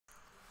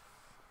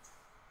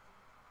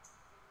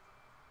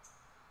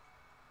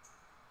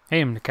Hey,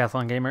 I'm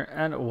Decathlon Gamer,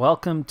 and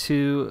welcome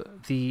to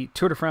the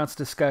Tour de France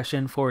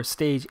discussion for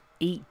Stage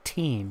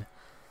 18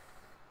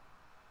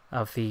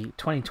 of the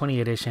 2020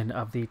 edition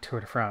of the Tour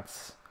de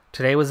France.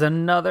 Today was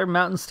another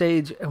mountain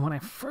stage, and when I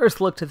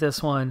first looked at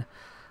this one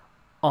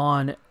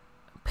on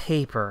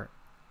paper,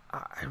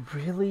 I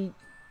really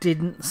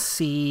didn't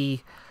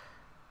see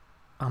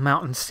a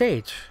mountain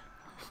stage.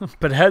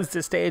 But as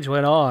the stage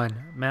went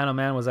on, man oh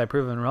man was I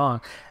proven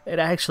wrong. It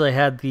actually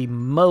had the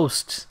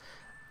most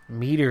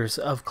meters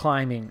of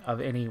climbing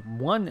of any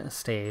one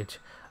stage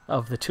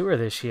of the tour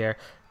this year,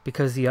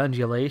 because the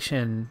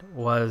undulation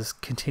was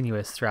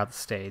continuous throughout the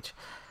stage,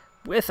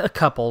 with a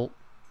couple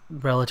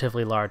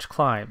relatively large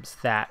climbs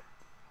that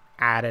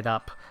added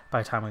up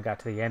by the time we got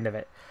to the end of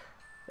it.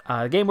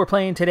 The game we're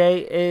playing today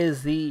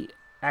is the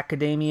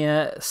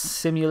Academia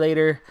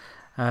Simulator,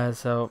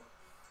 so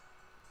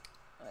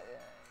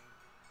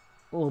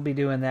we'll be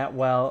doing that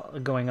while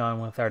going on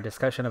with our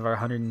discussion of our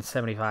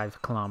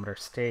 175 kilometer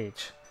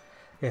stage.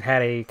 It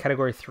had a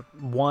category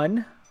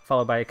 1,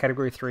 followed by a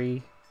category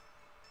 3,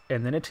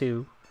 and then a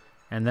 2,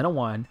 and then a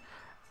 1,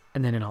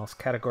 and then an all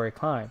category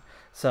climb.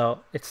 So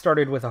it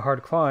started with a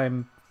hard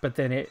climb, but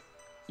then it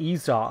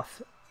eased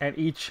off, and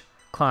each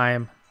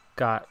climb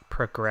got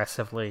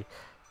progressively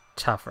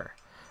tougher.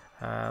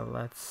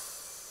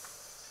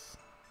 Let's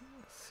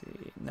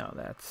see. No,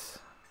 that's...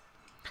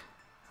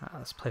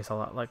 this plays a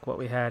lot like what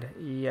we had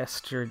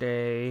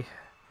yesterday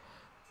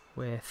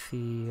with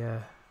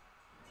the...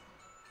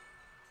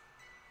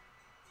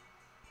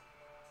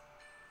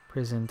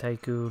 Prison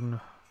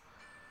Tycoon.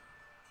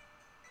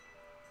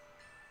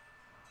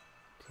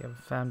 Do you have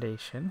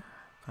foundation?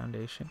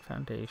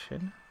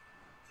 Foundation.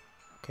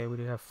 Okay, we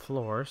do have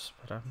floors,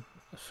 but I'm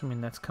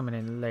assuming that's coming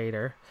in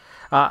later.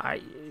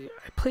 I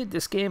played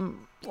this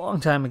game a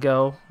long time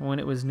ago when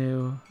it was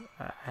new.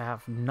 I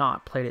have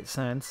not played it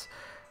since,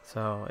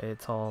 so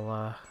it's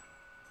all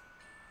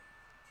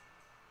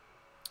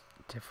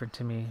different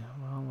to me.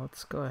 Well,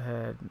 let's go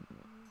ahead.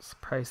 Is the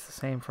price the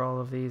same for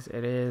all of these?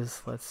 It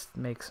is. Let's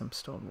make some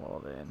stone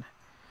wall then.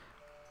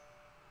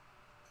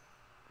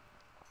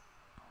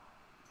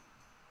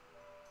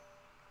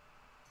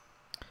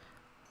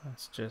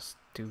 Let's just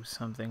do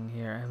something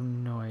here. I have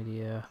no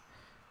idea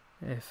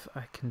if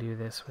I can do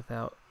this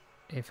without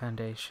a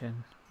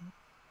foundation.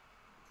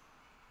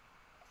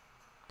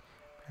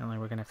 Apparently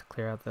we're gonna have to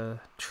clear out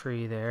the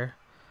tree there.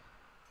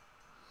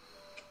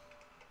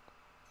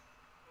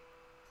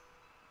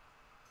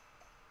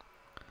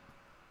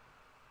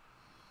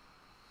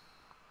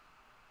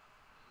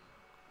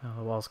 Oh,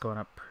 the wall's going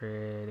up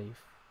pretty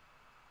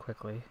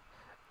quickly.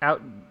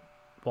 Out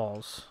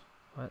walls.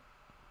 What?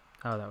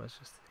 Oh, that was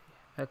just...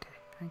 Okay,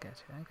 I got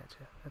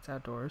you. That's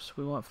outdoors.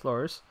 We want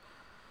floors.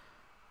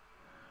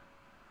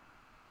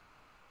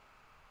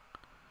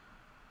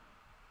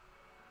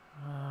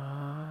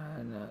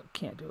 No,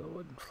 can't do a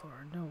wooden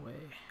floor. No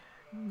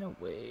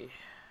way.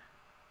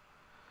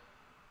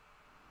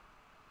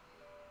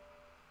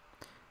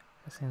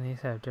 Guessing these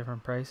have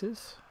different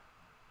prices?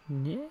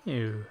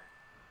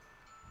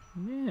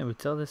 No,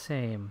 it's all the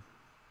same.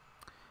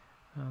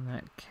 In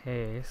that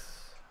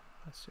case,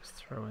 let's just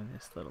throw in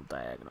this little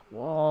diagonal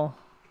wall.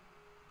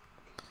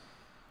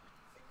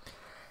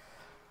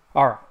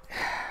 Alright,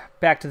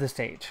 back to the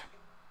stage.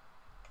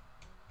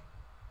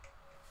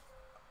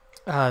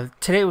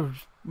 Today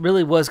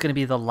really was going to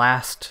be the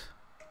last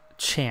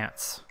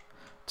chance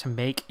to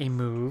make a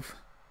move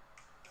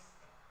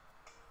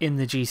in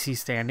the GC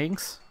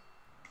standings.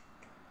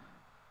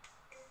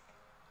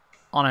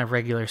 On a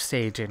regular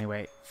stage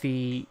anyway.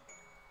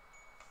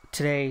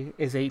 Today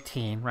is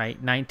 18,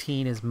 right?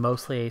 19 is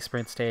mostly a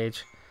sprint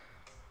stage.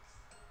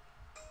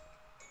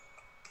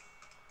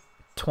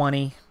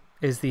 20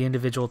 is the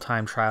individual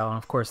time trial, and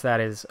of course that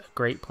is a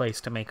great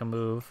place to make a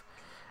move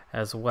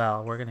as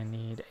well. We're gonna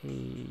need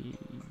a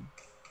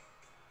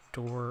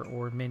door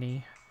or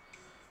mini.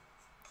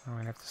 We're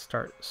gonna have to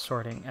start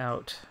sorting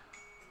out.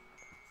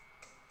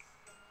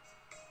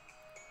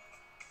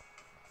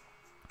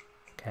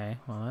 Okay,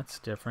 well that's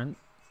different.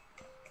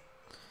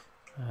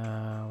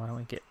 Why don't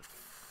we get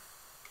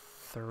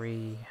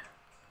 3?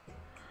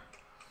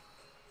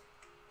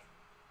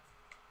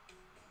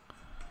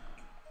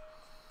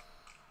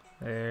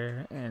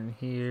 There and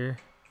here.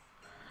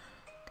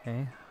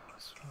 Okay,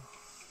 let's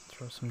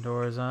throw some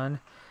doors on,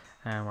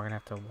 and we're gonna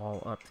have to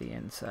wall up the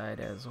inside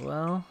as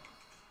well.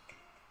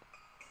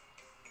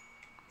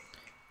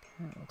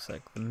 Okay, looks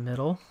like the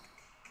middle.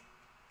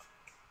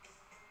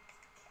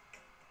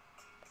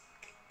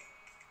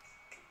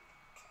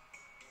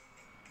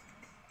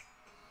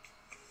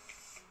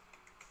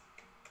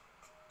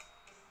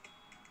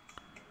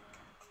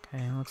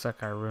 Okay, looks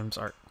like our rooms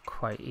aren't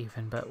quite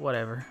even, but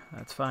whatever,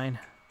 that's fine.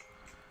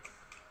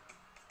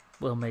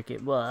 We'll make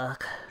it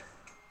work.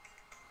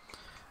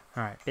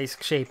 Alright,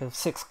 basic shape of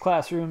 6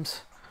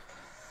 classrooms.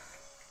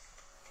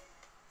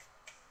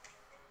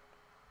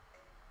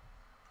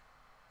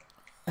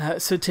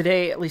 So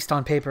today, at least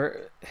on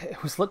paper,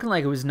 it was looking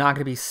like it was not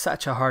going to be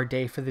such a hard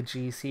day for the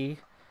GC.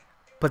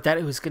 but that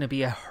it was going to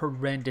be a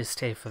horrendous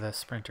day for the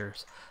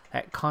sprinters.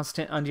 That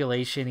constant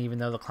undulation, even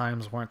though the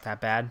climbs weren't that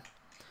bad.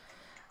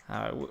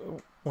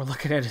 We're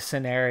looking at a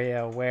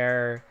scenario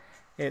where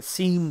it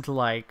seemed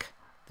like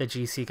the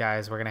GC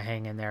guys were going to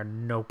hang in there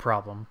no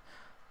problem.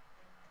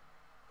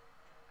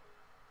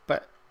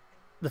 But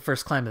the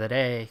first climb of the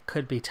day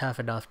could be tough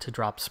enough to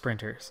drop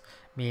sprinters,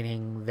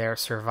 meaning their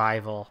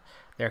survival,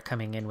 their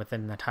coming in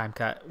within the time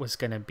cut, was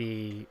going to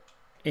be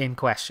in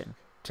question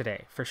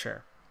today, for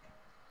sure.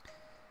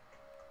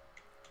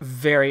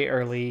 Very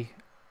early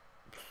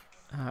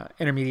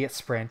intermediate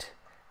sprint,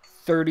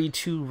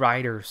 32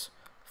 riders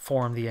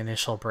formed the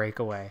initial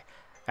breakaway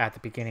at the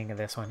beginning of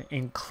this one,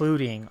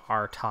 including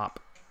our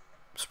top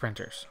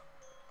sprinters.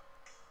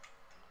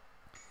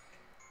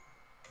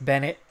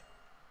 Bennett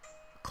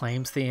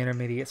claims the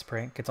intermediate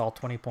sprint, gets all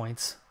 20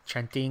 points.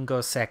 Trentin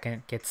goes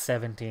second, gets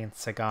 17.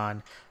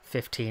 Sagan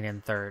 15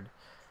 and third.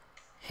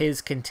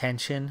 His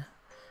contention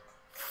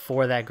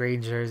for that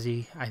green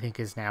jersey, I think,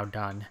 is now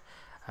done.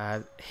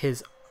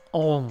 His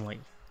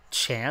only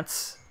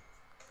chance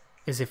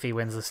is if he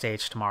wins the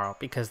stage tomorrow,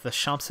 because the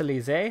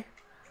Champs-Élysées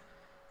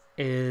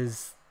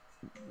is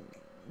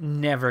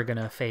never going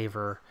to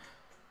favor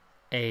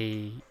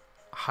a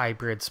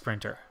hybrid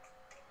sprinter.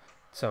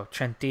 So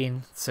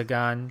Trentin,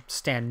 Sagan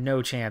stand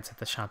no chance at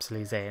the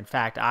Champs-Élysées. In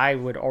fact, I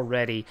would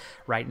already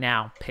right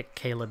now pick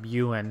Caleb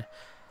Ewan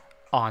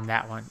on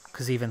that one,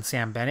 because even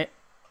Sam Bennett,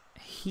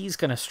 he's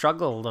going to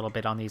struggle a little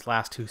bit on these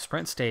last two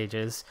sprint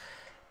stages,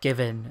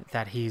 given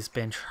that he's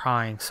been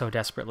trying so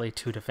desperately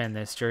to defend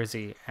this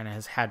jersey and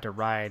has had to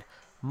ride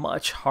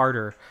much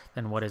harder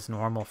than what is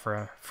normal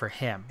for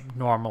him.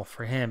 Normal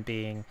for him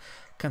being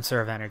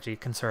conserve energy,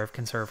 conserve,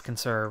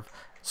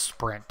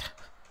 sprint.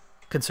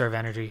 Conserve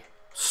energy,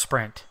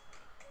 sprint,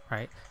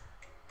 right?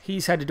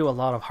 He's had to do a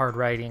lot of hard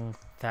riding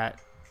that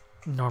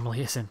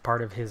normally isn't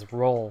part of his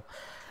role.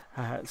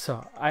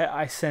 So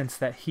I sense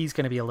that he's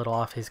going to be a little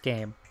off his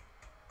game,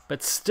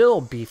 but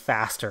still be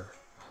faster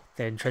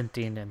than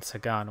Trentin and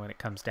Sagan when it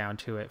comes down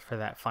to it for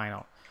that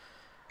final.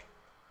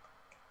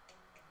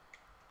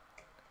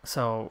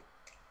 So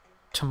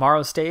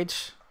tomorrow's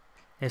stage,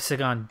 if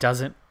Sagan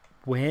doesn't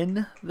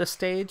win the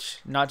stage,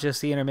 not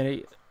just the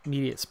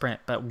intermediate sprint,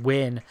 but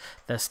win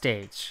the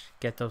stage,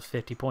 get those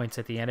 50 points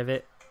at the end of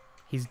it,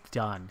 he's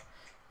done.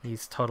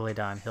 He's totally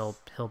done.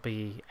 He'll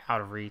be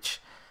out of reach.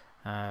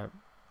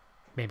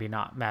 Maybe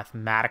not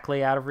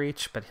mathematically out of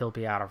reach, but he'll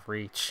be out of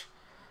reach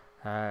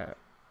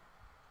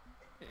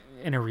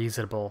in a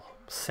reasonable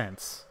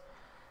sense.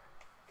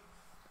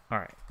 All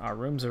right, our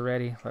rooms are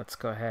ready. Let's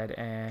go ahead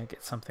and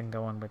get something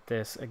going with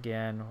this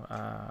again.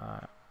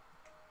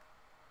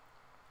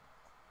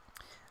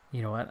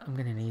 You know what? I'm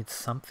going to need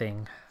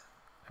something,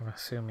 I'm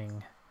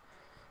assuming,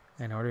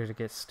 in order to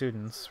get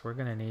students. We're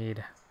going to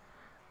need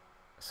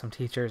some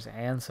teachers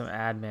and some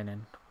admin.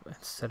 And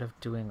instead of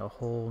doing a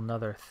whole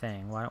nother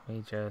thing, why don't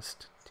we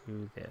just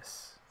do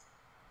this?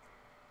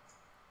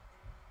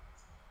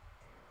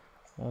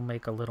 We'll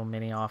make a little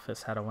mini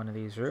office out of one of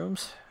these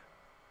rooms.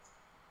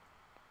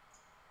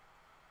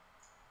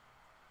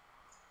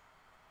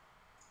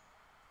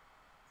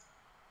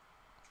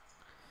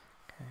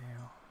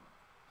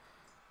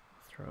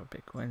 Throw a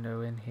big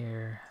window in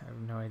here. I have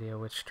no idea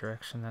which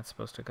direction that's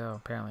supposed to go.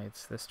 Apparently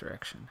it's this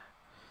direction.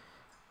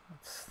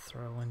 Let's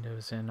throw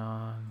windows in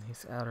on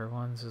these outer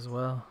ones as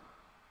well.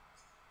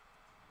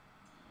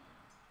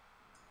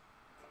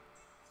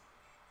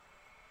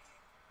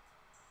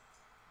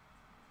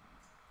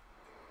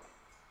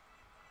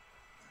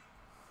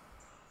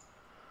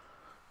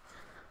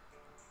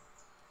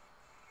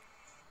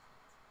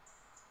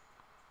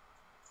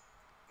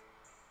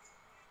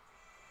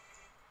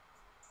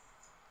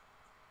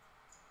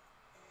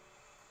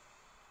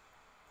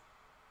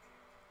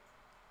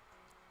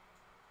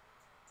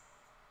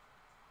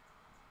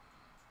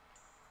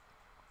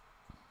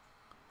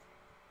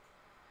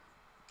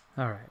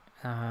 Alright,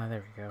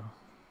 there we go.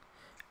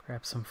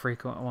 Grab some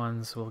frequent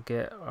ones. We'll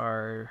get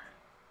our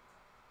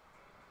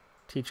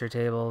teacher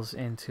tables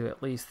into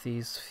at least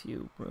these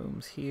few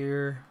rooms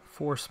here.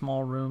 4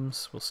 small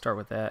rooms. We'll start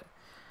with that.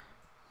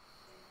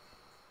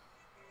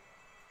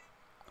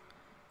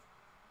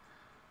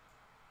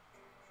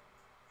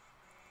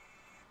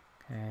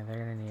 Okay,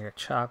 they're going to need a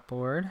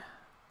chalkboard.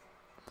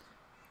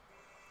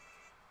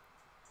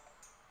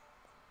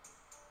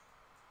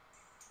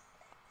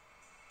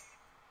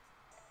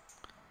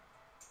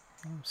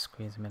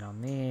 Squeeze them in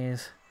on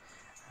these,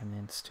 and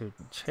then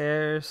student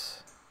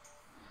chairs.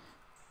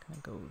 Gonna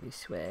go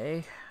this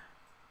way.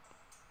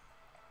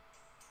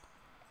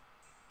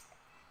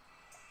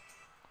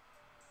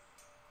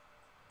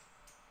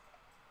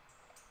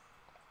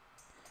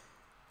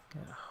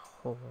 Got a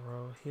whole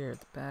row here at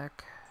the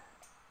back.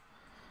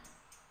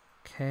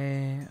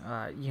 Okay,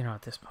 you know,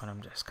 at this point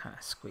I'm just kind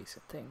of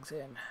squeezing things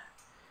in.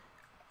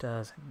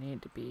 Doesn't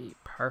need to be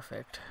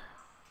perfect.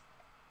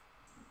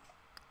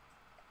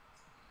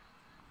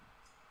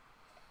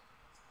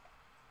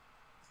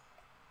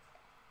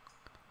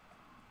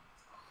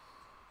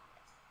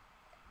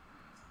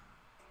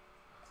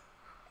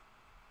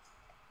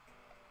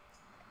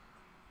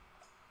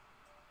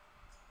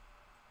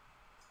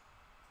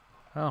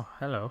 Oh,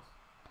 hello.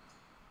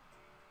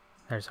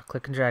 There's a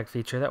click and drag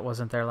feature that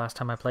wasn't there last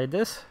time I played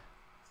this.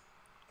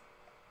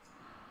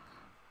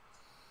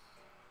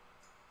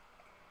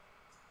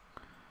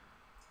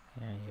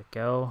 There you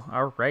go.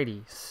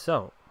 Alrighty,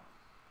 so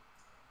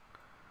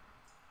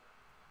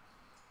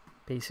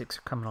basics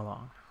are coming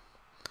along.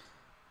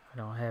 I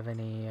don't have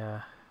any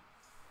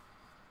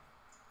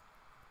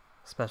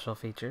special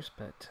features,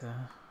 but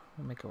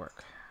we'll make it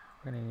work.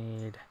 We're going to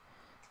need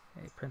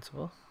a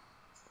principal.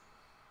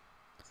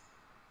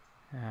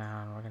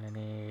 And we're going to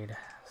need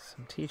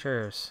some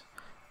teachers.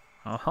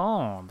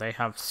 Oh, they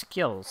have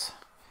skills.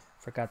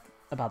 Forgot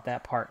about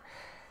that part.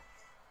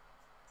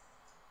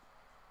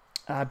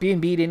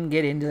 B&B didn't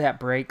get into that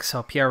break,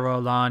 so Pierre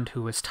Roland,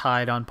 who was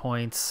tied on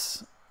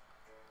points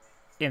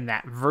in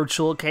that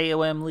virtual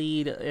KOM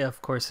lead,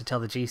 of course, until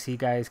the GC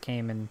guys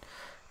came and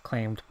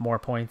claimed more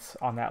points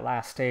on that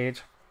last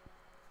stage.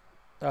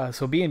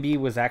 So B&B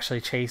was actually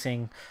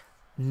chasing,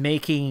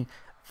 making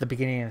the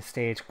beginning of the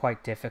stage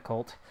quite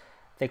difficult.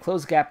 They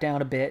closed the gap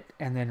down a bit,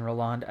 and then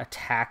Roland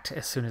attacked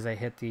as soon as they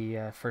hit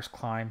the first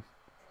climb.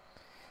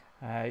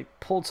 He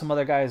pulled some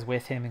other guys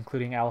with him,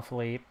 including Alpha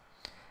Leap,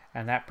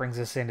 and that brings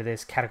us into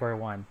this Category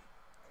 1.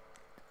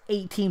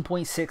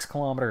 18.6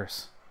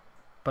 kilometers,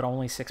 but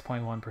only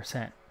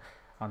 6.1%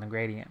 on the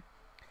gradient.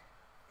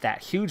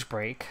 That huge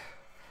break,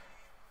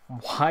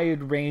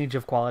 wide range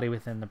of quality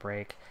within the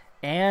break,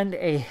 and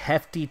a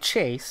hefty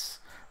chase,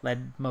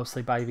 led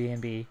mostly by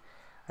B&B.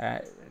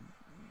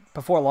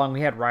 Before long,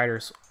 we had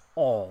riders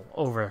all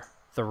over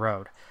the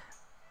road.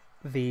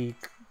 The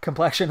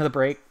complexion of the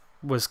break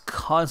was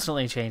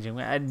constantly changing.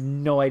 I had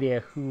no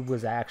idea who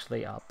was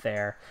actually up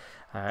there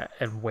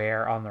and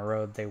where on the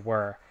road they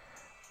were.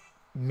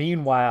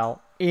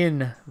 Meanwhile,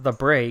 in the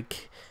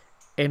break,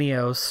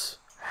 Ineos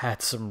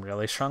had some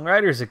really strong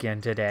riders again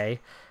today.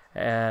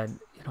 And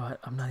you know what?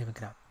 I'm not even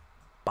going to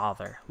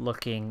bother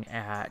looking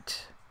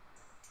at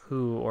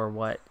who or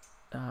what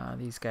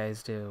these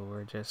guys do.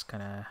 We're just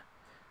going to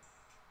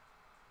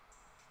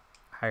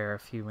hire a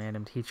few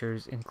random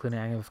teachers, including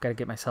I've got to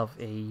get myself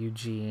a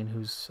Eugene,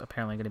 who's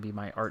apparently going to be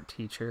my art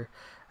teacher.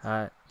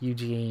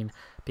 Eugene,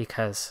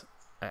 because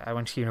I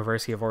went to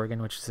University of Oregon,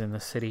 which is in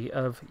the city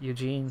of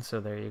Eugene, so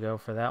there you go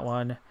for that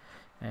one.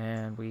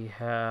 And we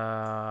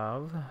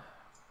have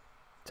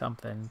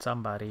something,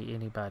 somebody,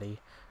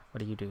 anybody. What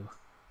do you do?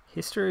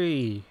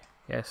 History.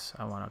 Yes,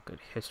 I want a good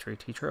history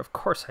teacher. Of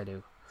course I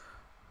do.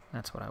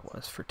 That's what I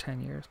was for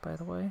 10 years, by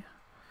the way.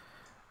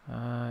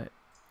 I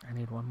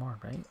need one more,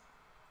 right?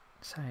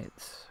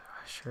 Science.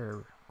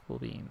 Sure. Cool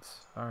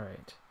beans.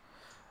 Alright.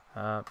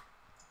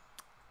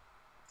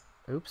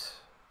 Oops.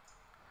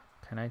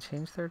 Can I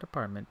change their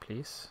department,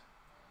 please?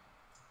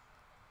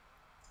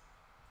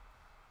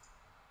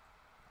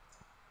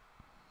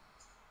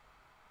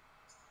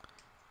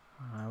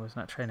 I was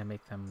not trying to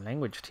make them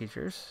language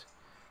teachers.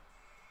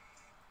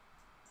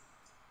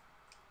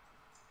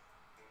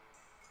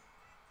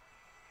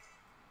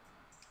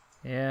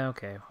 Yeah,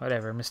 okay,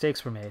 whatever.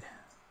 Mistakes were made.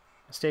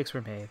 Mistakes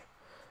were made.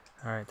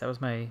 Alright, that was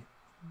my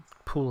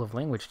pool of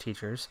language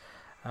teachers.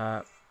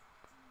 We're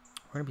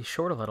going to be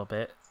short a little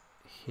bit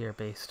here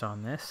based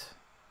on this.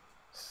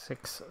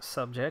 6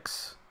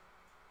 subjects.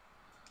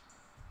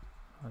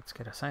 Let's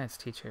get a science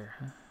teacher.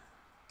 Huh?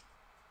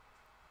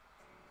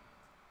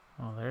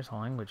 Well, there's a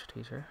language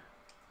teacher.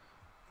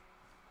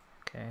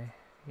 Okay,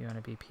 you want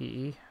to be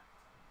PE?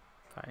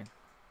 Fine.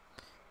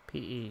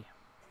 PE.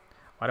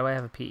 Why do I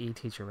have a PE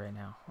teacher right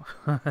now?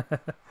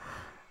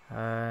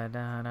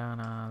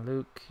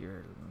 Luke,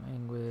 your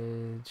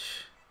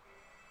language.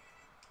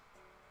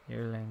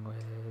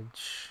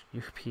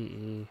 Your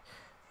PE.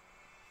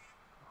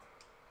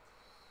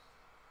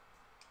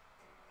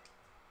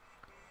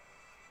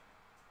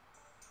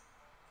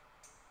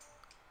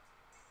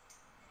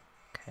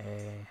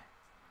 Okay.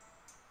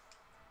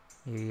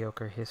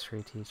 Mediocre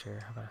history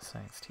teacher. How about a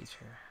science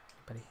teacher?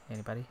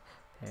 Anybody?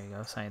 There you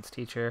go, science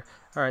teacher.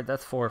 Alright,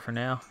 that's 4 for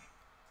now.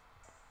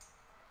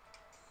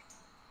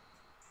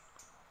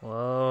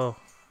 Whoa,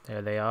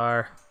 there they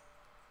are.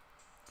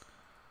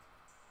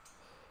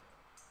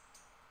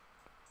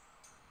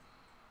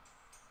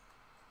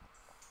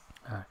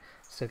 Alright,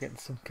 still getting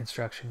some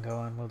construction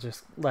going. We'll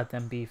just let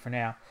them be for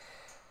now.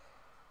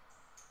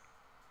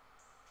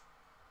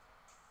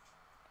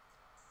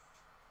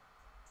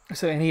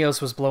 So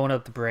Ineos was blowing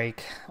up the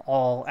break,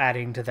 all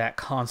adding to that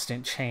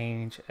constant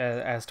change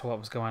as to what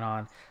was going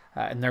on.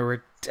 And there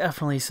were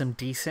definitely some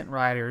decent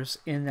riders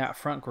in that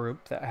front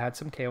group that had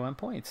some KOM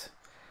points.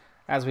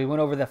 As we went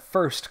over the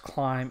first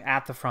climb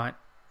at the front,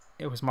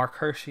 it was Mark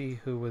Hershey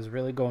who was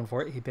really going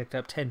for it. He picked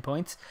up 10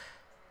 points.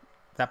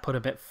 That put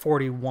him at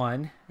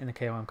 41 in the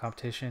KOM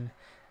competition.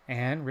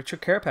 And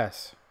Richard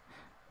Carapaz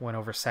went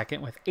over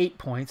second with 8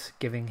 points,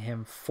 giving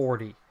him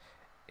 40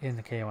 in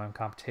the KOM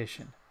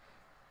competition.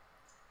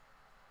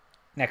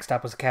 Next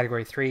up was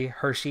Category 3.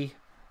 Hershey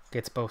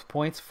gets both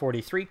points,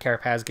 43.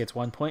 Carapaz gets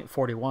 1 point,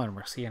 41.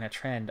 We're seeing a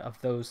trend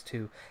of those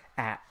two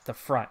at the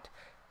front.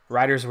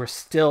 Riders were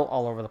still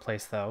all over the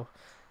place, though.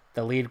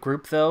 The lead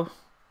group, though,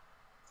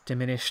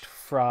 diminished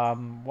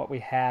from what we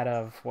had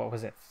of, what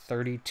was it,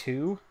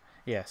 32?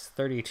 Yes,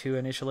 32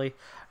 initially.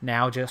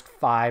 Now just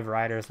 5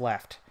 riders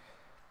left.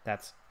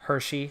 That's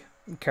Hershey,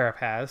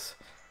 Carapaz,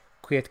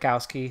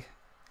 Kwiatkowski,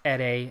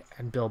 Ede,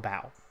 and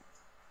Bilbao.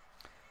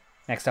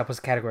 Next up was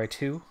Category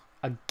 2.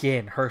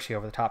 Again, Hershey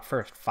over the top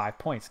first. 5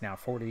 points now,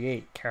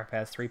 48.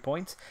 Carapaz 3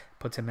 points.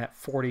 Puts him at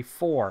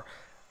 44.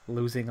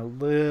 Losing a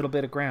little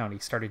bit of ground. He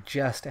started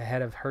just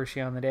ahead of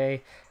Hershey on the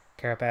day.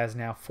 Carapaz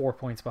now 4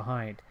 points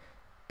behind.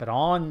 But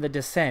on the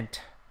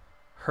descent,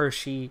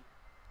 Hershey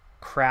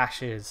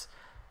crashes.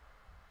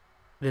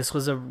 This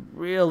was a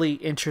really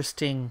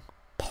interesting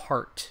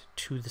part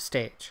to the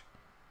stage.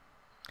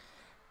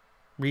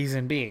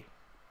 Reason being,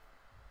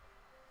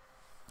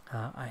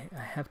 I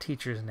have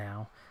teachers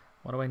now.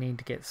 What do I need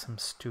to get some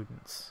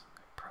students?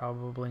 I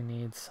probably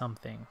need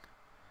something.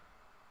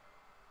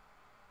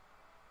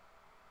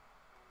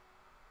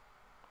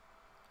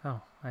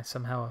 Oh, I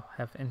somehow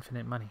have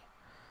infinite money.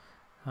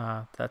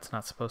 That's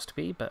not supposed to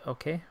be, but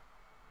okay.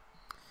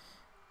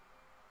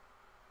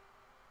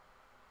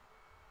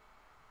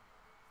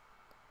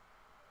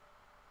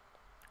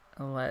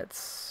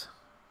 Let's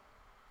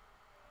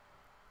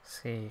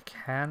see.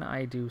 Can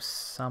I do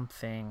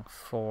something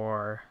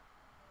for...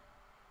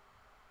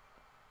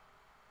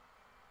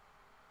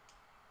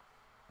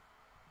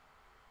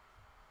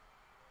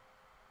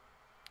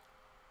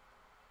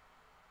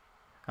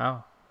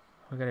 Oh,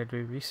 we gotta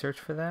do research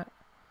for that?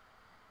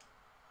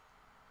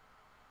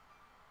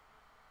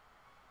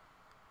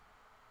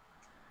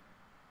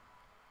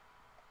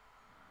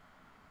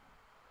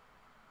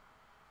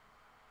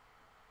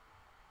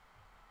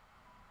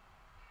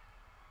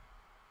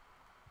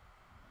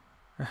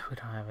 We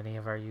don't have any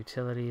of our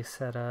utilities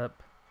set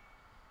up.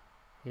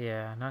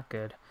 Yeah, not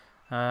good.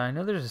 I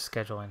know there's a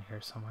schedule in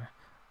here somewhere.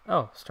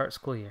 Oh, start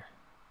school year.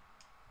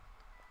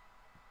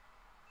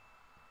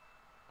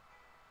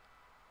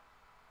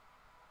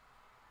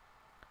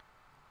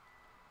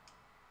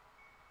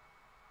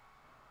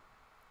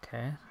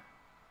 Okay.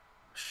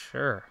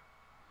 Sure.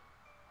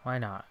 Why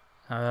not?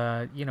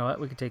 You know what?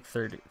 We could take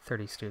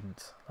 30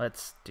 students.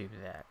 Let's do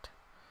that.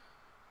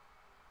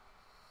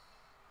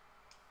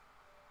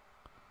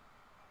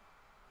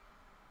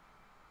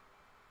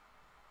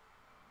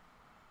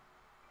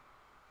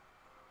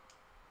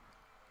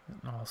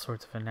 All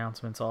sorts of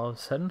announcements all of a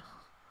sudden.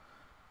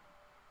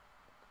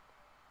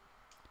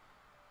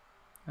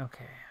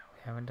 Okay, we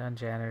haven't done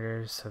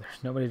janitors, so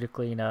there's nobody to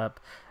clean up.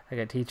 I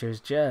got teachers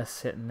just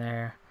sitting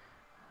there.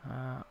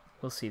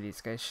 We'll see.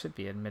 These guys should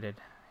be admitted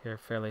here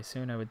fairly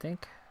soon, I would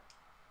think.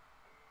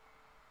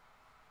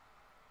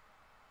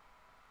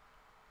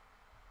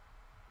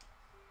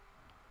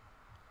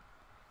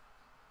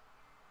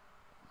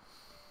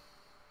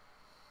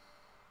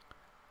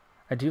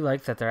 I do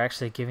like that they're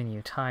actually giving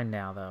you time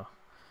now, though.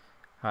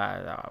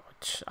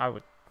 Which I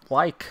would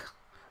like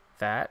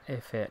that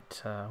if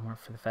it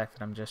weren't for the fact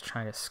that I'm just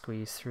trying to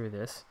squeeze through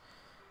this.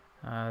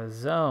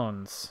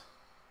 Zones.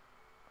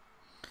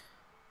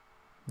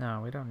 No,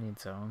 we don't need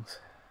zones.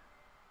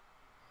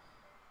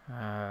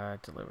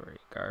 Delivery,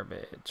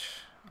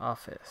 garbage,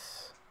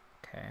 office.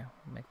 Okay,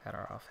 we'll make that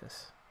our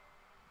office.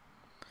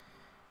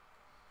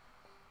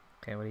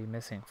 Okay, what are you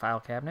missing? File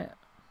cabinet?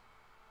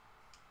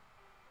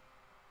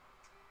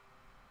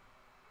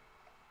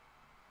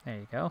 There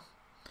you go.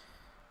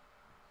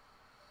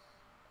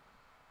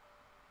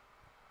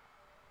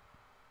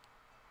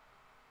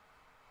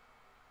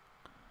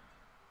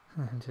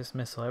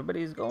 Dismissal.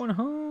 Everybody's going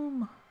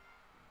home.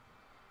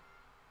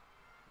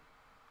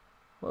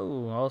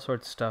 Whoa, all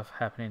sorts of stuff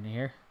happening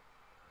here.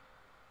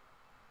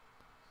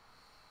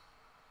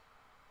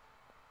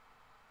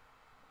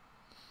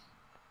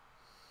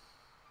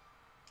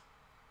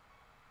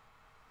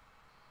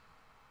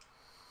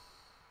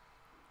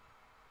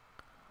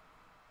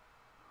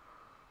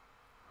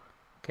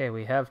 Okay,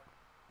 we have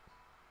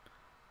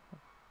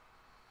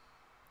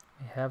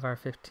our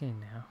 15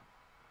 now.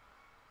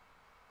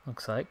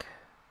 Looks like.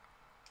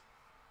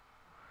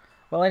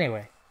 Well,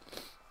 anyway,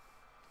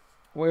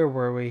 where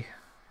were we?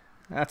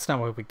 That's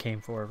not what we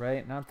came for,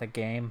 right? Not the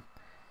game.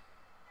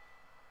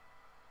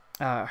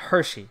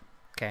 Hershey.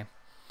 Okay.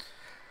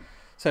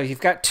 So you've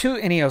got 2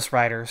 Ineos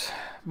riders,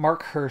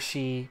 Mark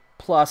Hershey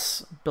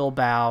plus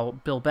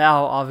Bilbao.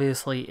 Bilbao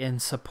obviously in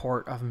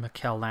support of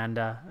Mikel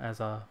Landa as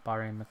a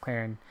Bahrain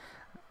McLaren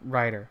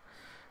rider.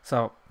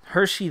 So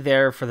Hershey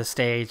there for the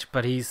stage,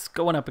 but he's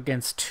going up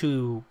against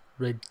 2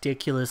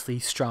 ridiculously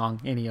strong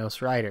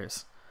Ineos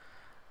riders.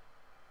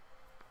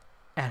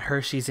 And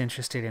Hershey's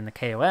interested in the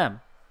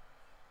KOM.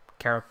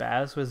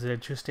 Carapaz was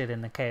interested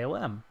in the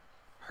KOM.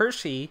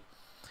 Hershey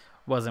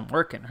wasn't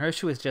working.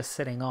 Hershey was just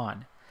sitting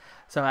on.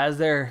 So as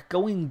they're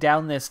going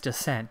down this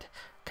descent,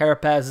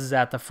 Carapaz is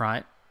at the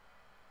front,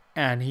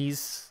 and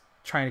he's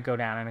trying to go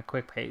down at a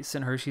quick pace,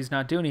 and Hershey's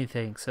not doing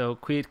anything. So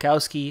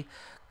Kwiatkowski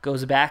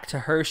goes back to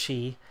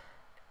Hershey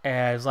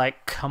and is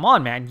like, come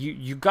on, man,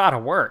 you gotta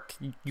work.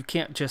 You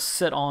can't just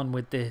sit on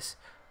with this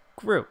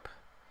group.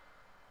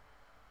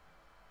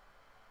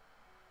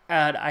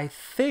 And I'm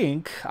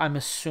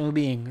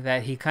assuming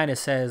that he kind of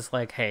says,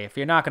 like, hey, if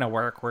you're not going to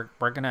work, we're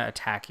going to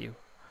attack you,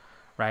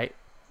 right?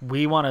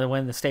 We want to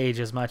win the stage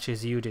as much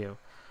as you do.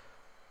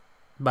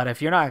 But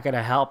if you're not going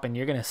to help and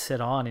you're going to sit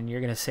on and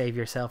you're going to save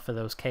yourself for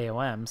those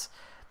KOMs,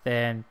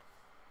 then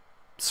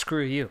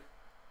screw you,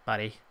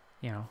 buddy.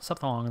 You know,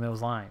 something along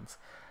those lines.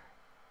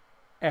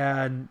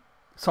 And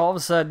so all of a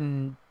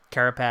sudden,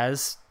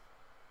 Carapaz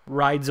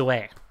rides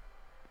away.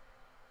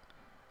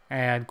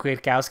 And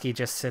Kwiatkowski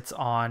just sits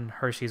on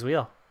Hershey's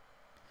wheel.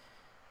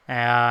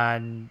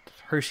 And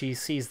Hershey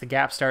sees the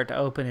gap start to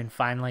open and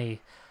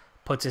finally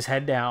puts his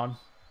head down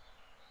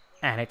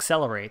and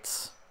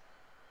accelerates.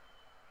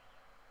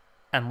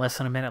 And less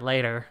than a minute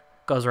later,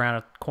 goes around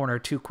a corner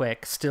too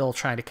quick, still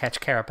trying to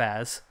catch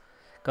Carapaz.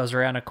 Goes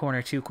around a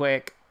corner too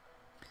quick.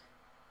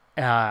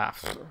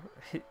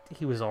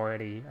 He was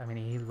already, I mean,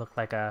 he looked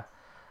like a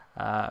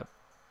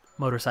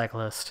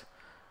motorcyclist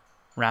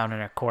rounding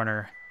a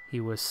corner. He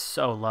was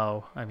so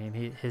low. I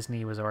mean, his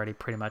knee was already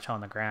pretty much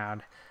on the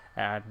ground.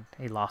 And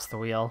he lost the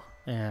wheel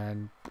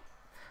and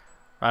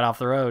right off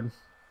the road.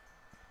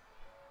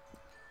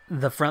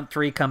 The front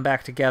three come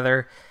back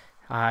together.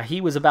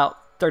 He was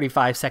about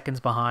 35 seconds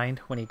behind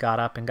when he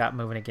got up and got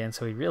moving again,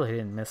 so he really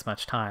didn't miss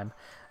much time.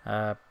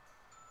 Okay,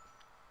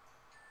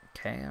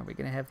 are we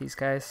going to have these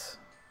guys?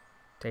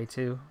 Day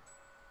 2?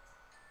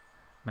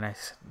 I mean, I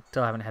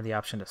still haven't had the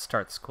option to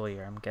start the school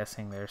year. I'm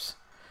guessing there's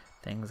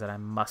things that I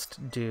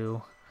must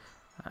do,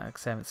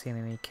 because I haven't seen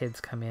any kids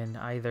come in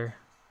either.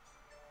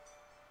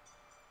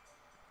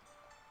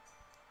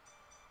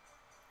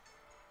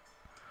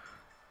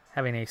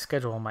 Having a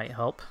schedule might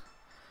help.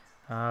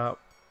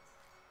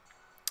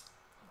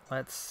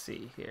 Let's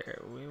see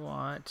here. We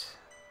want...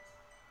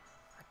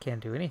 I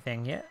can't do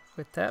anything yet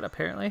with that,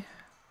 apparently.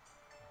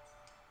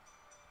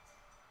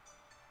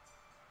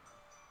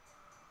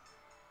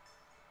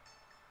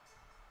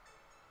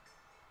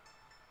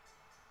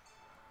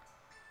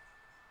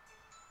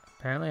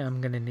 Apparently I'm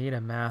going to need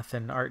a math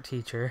and art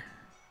teacher.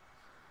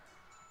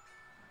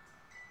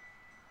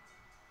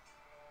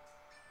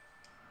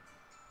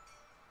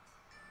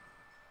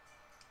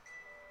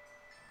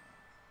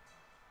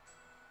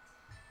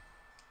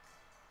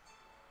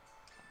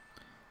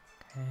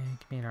 Okay,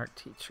 give me an art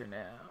teacher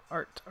now.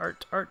 Art.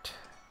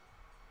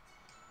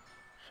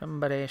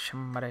 Somebody.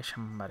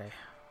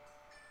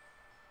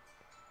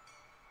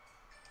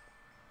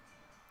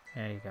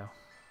 There you go.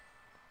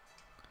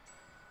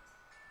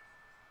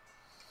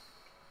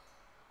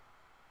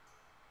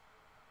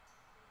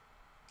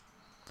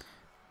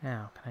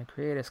 Now, can I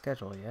create a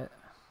schedule yet?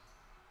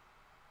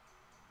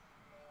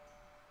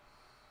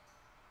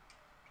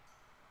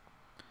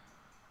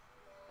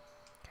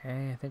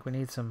 Okay, I think we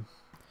need some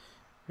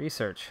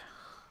research.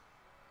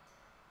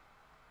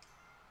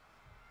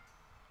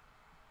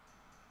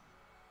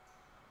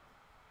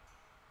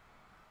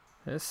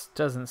 This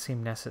doesn't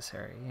seem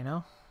necessary, you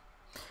know?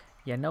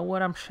 You know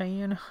what I'm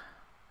saying?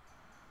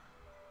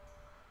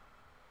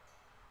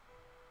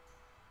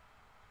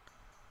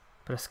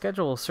 But a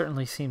schedule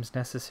certainly seems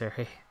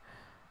necessary.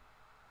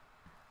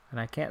 And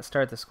I can't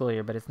start the school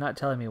year, but it's not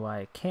telling me why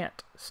I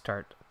can't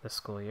start the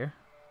school year.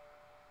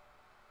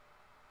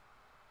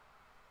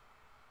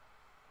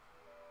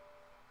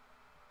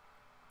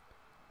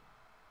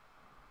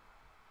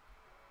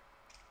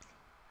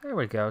 There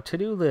we go.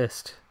 To-do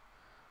list.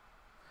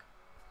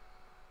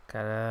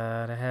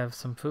 Gotta have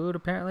some food,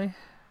 apparently.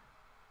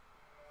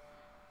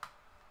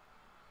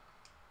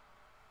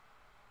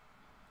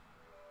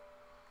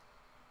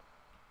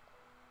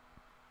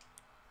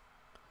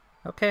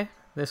 Okay,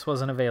 this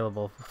wasn't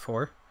available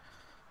before.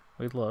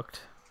 We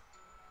looked.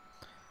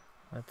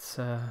 Let's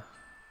throw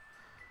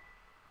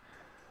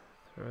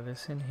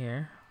this in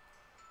here.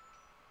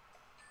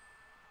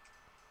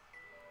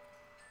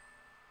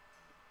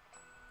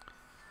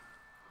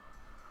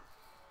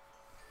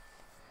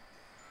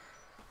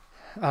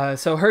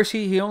 So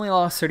Hershey, he only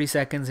lost 30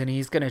 seconds, and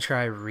he's going to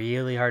try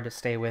really hard to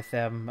stay with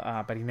them,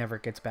 but he never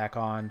gets back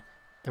on.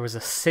 There was a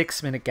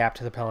 6-minute gap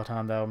to the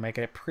peloton, though,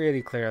 making it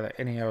pretty clear that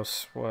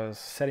Ineos was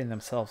setting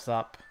themselves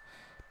up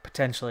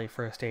potentially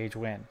for a stage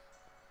win.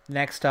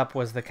 Next up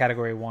was the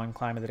Category 1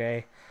 climb of the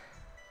day.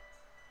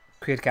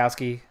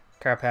 Kwiatkowski,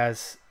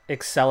 Carapaz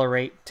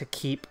accelerate to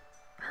keep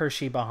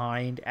Hershey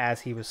behind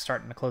as he was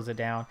starting to close it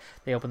down.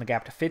 They opened the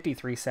gap to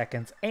 53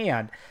 seconds,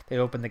 and they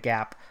opened the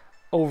gap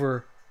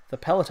over the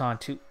peloton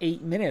to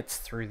 8 minutes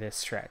through this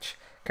stretch.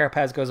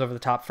 Carapaz goes over the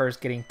top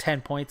first, getting 10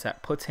 points.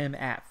 That puts him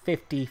at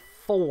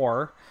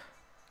 54,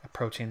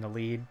 approaching the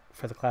lead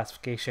for the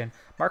classification.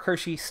 Mark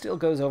Hershey still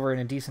goes over in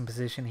a decent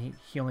position.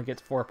 He only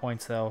gets 4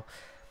 points, though,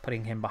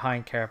 putting him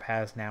behind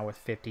Carapaz now with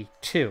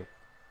 52.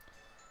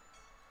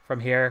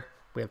 From here,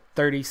 we have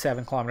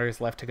 37 kilometers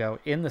left to go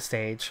in the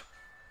stage.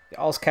 The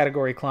Alls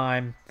category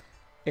climb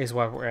is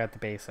what we're at the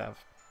base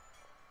of.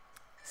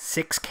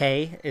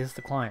 6K is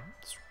the climb.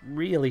 It's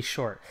really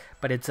short,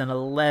 but it's an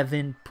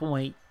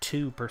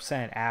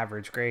 11.2%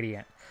 average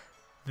gradient.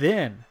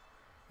 Then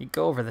you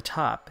go over the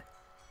top.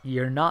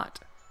 You're not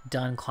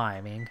done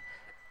climbing,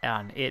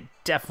 And it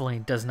definitely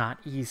does not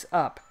ease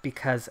up,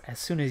 because as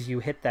soon as you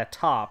hit that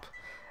top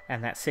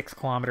and that 6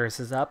 kilometers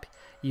is up,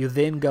 you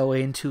then go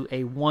into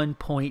a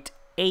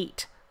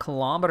 1.8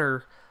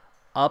 kilometer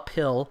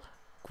uphill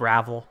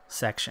gravel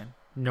section.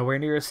 Nowhere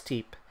near as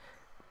steep,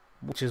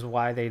 which is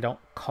why they don't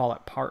call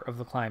it part of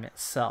the climb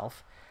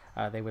itself.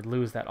 They would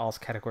lose that ALS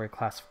category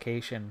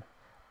classification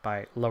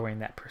by lowering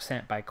that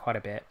percent by quite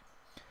a bit.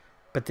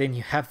 But then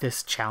you have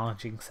this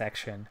challenging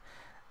section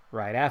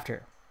right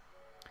after.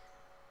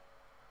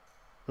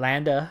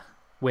 Landa,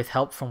 with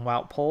help from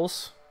Wout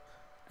Poels,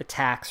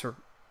 attacks are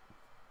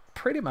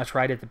pretty much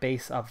right at the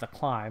base of the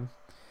climb.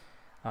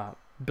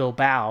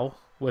 Bilbao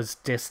was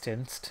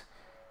distanced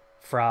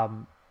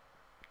from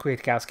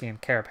Kwiatkowski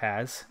and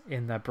Carapaz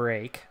in the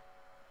break.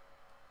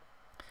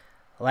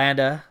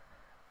 Landa,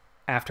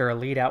 after a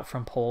lead out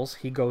from Poels,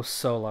 he goes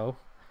solo.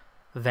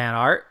 Van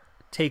Aert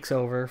takes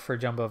over for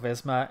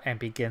Jumbo-Visma and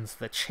begins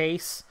the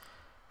chase.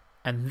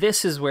 And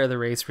this is where the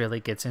race really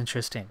gets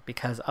interesting,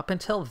 because up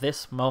until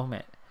this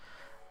moment,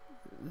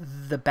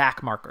 the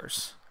back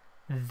markers,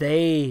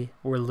 they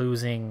were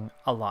losing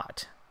a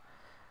lot.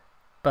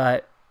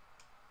 But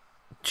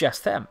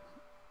just them.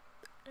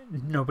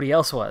 Nobody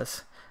else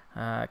was.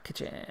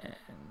 Kitchen.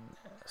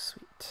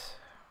 Sweet.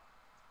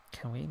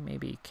 Can we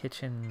maybe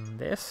kitchen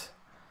this?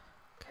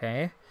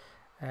 Okay.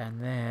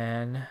 And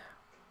then...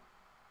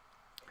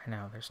 I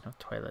know, there's no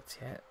toilets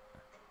yet.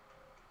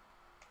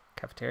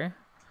 Cafeteria?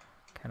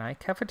 Can I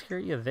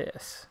cafeteria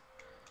this?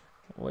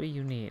 What do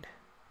you need?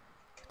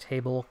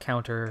 Table,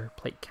 counter,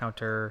 plate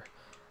counter,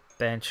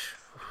 bench.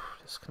 Oof,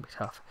 this is going to be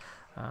tough.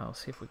 We'll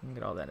see if we can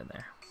get all that in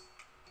there.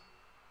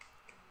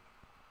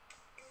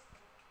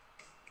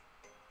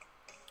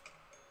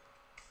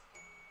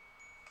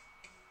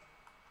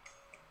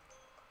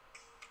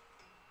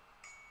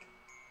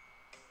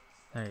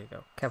 There you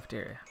go.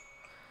 Cafeteria.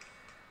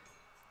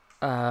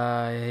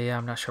 Yeah,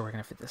 I'm not sure we're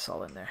going to fit this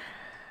all in there.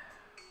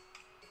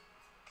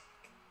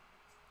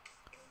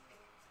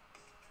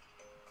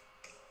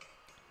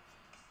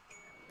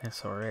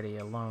 This already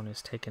alone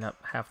is taking up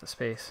half the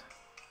space.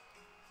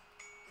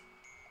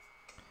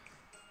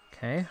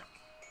 Okay.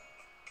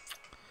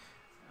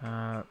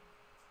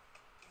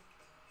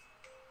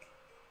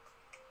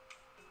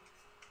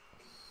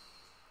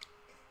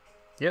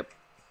 Yep.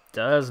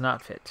 Does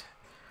not fit.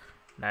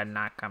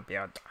 Not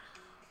computer.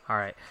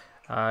 Alright.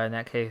 In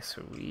that case,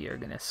 we are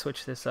going to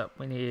switch this up.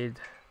 We need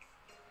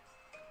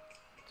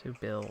to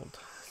build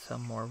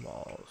some more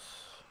walls.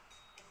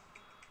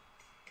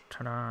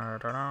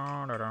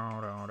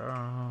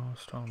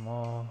 Stone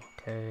wall.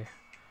 Okay.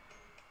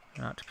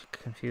 Not to be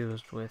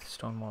confused with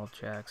Stonewall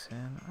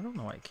Jackson. I don't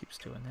know why it keeps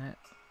doing that.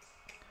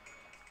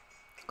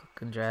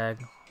 Click and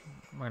drag.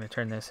 We're going to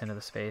turn this into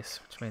the space,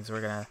 which means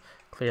we're going to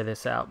clear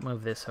this out,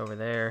 move this over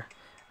there.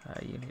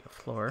 You need a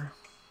floor.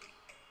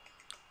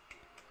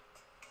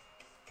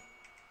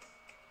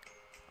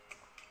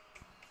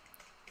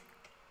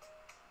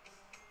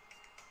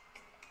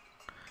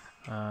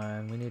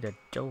 And we need a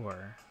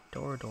door.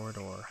 Door.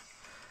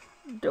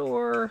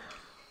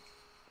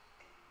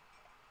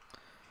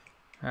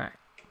 Alright.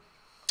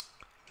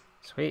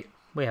 Sweet.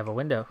 We have a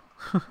window.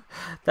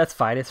 That's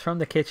fine. It's from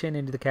the kitchen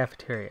into the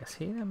cafeteria.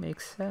 See, that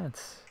makes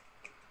sense.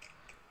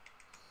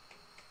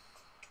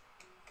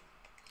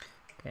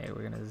 Okay,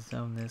 we're going to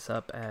zone this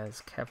up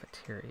as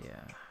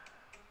cafeteria.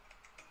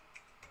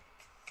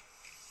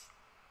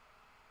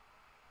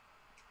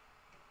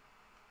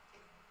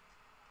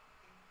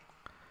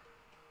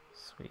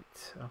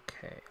 Sweet.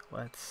 Okay,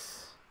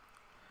 let's...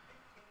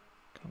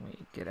 Can we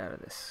get out of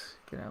this?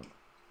 Get out.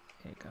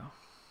 There you go.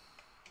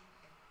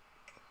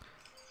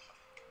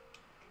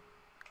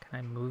 Can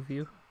I move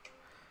you?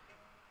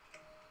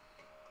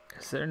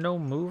 Is there no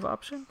move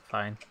option?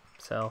 Fine.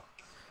 Sell.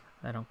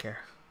 I don't care.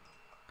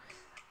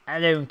 I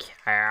don't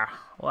care.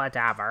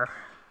 Whatever.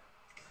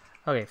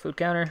 Okay, food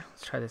counter.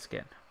 Let's try this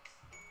again.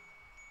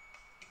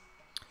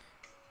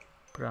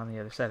 Put it on the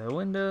other side of the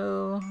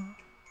window.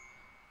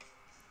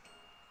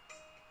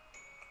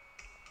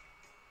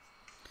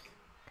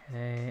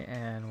 Okay,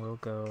 and we'll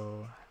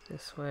go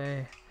this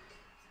way.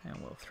 And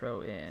we'll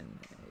throw in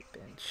a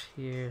bench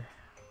here.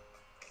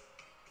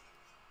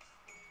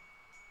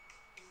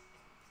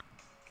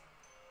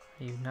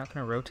 Are you not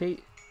going to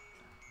rotate?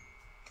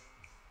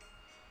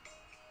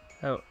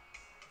 Oh,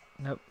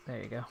 nope,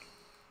 there you go.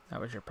 That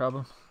was your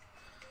problem.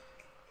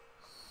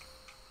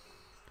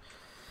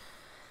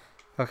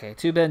 Okay,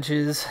 2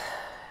 benches,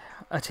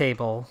 a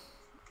table,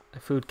 a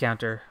food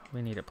counter.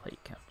 We need a plate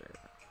counter.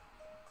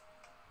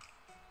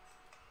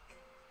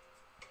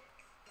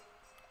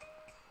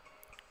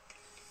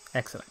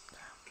 Excellent.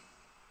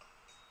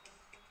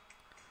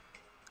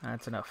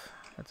 That's enough.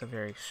 That's a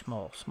very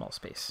small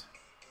space.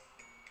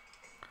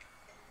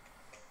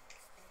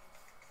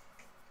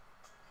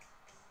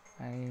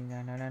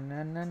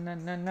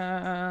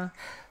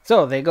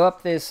 So they go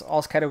up this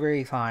ALS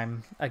category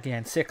climb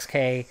again,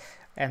 6K,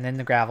 and then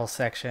the gravel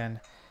section.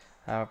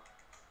 Van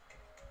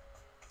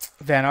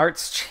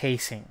Aert's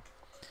chasing.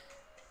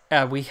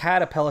 We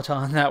had a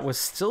peloton that was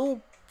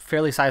still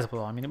fairly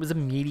sizable. I mean, it was a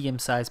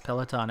medium-sized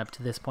peloton up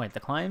to this point.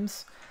 The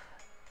climbs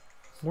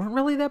weren't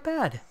really that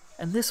bad.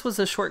 And this was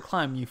a short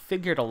climb. You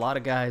figured a lot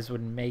of guys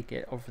would make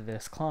it over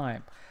this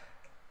climb.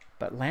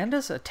 But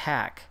Landa's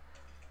attack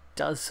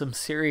does some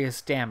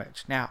serious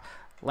damage. Now,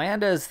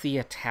 Landa's the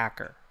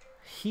attacker.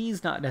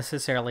 He's not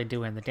necessarily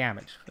doing the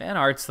damage. Van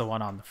Aert's the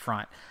one on the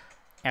front.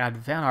 And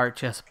Van Aert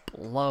just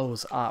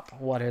blows up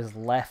what is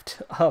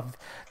left of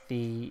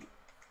the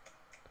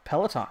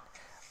peloton.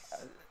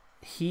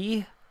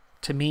 He,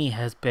 to me,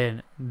 has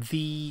been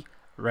the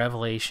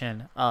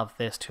revelation of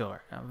this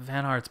tour. Now,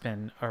 Van Aert's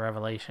been a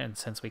revelation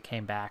since we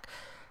came back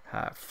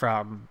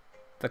from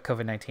the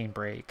COVID-19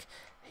 break.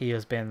 He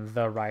has been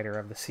the rider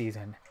of the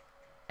season,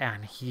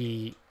 and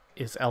he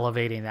is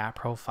elevating that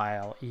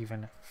profile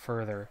even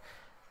further.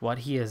 What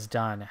he has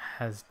done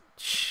has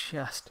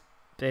just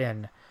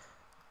been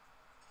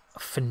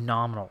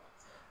phenomenal.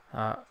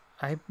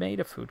 I made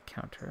a food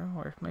counter.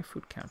 Where's my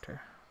food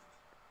counter?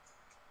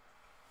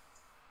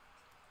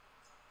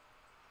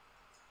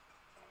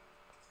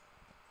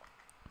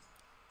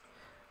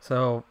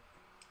 So,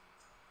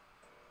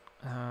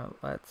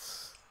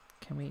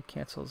 can we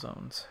cancel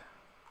zones?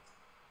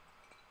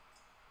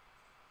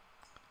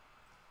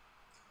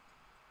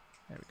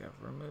 There we go,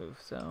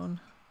 remove zone.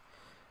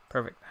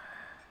 Perfect.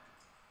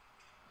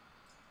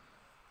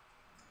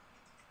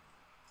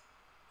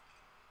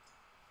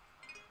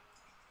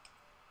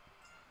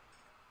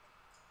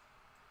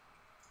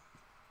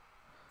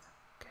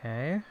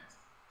 Okay.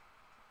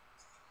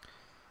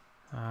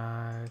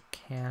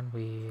 Can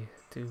we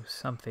do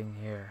something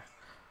here?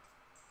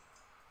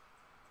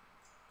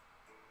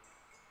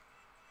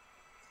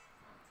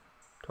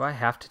 Do I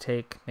have to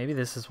take... Maybe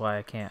this is why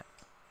I can't.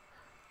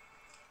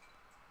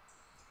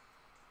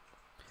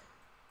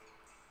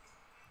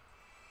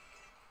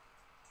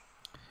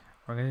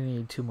 We're going to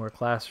need 2 more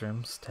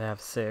classrooms to have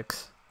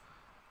 6.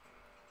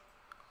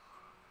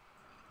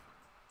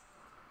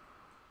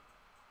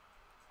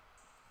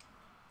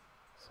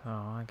 So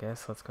I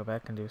guess let's go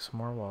back and do some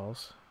more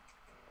walls.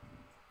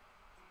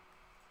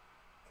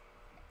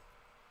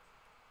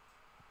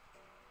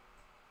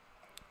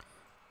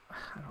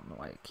 I don't know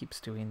why it keeps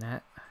doing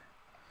that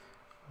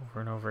over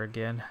and over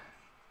again.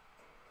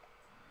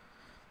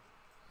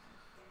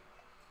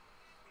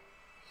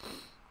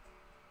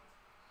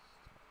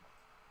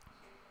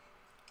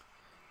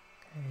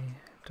 Okay,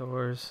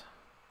 doors.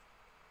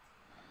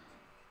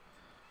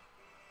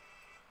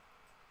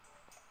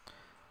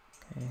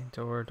 Okay,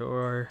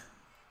 door.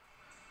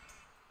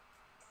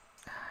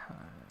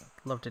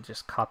 I'd love to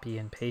just copy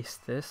and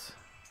paste this.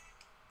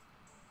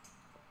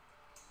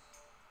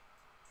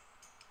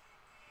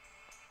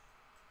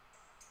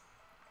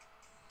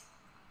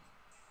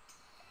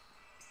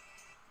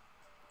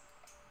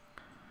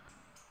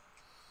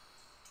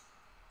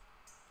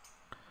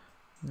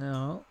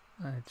 No,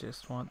 I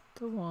just want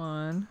the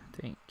one.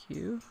 Thank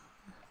you.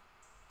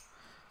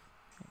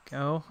 There we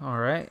go. All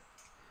right.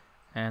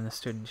 And the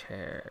student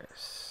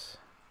chairs.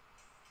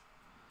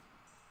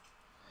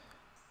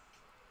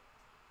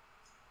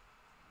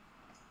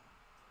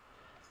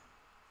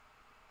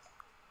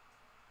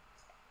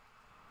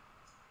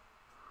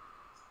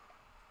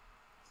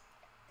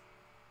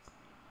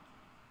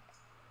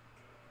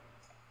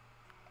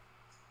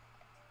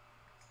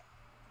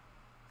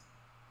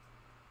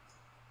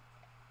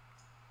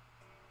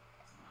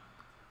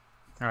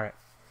 All right,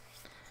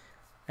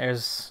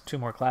 there's 2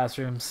 more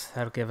classrooms.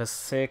 That'll give us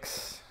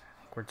 6.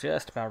 I think we're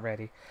just about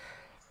ready.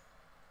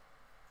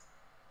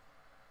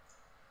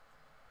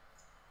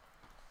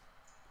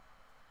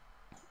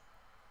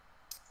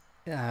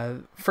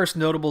 First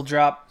notable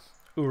drop,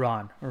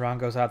 Uran. Uran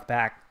goes out the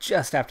back.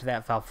 Just after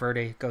that,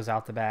 Valverde goes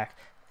out the back.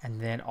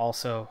 And then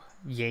also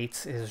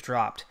Yates is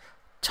dropped.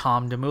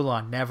 Tom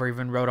Dumoulin never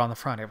even rode on the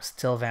front. It was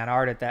still Van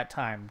Aert at that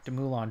time.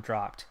 Dumoulin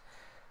dropped.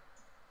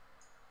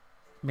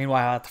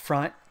 Meanwhile, at the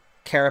front,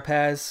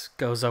 Carapaz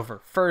goes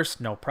over first,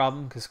 no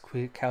problem, because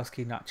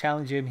Kwiatkowski not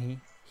challenge him.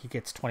 He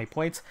gets 20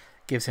 points,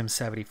 gives him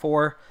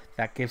 74.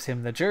 That gives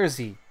him the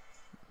jersey.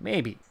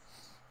 Maybe.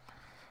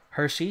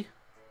 Hershey,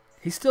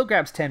 he still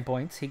grabs 10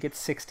 points. He gets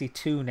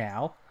 62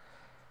 now.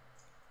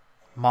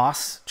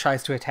 Moss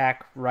tries to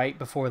attack right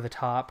before the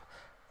top.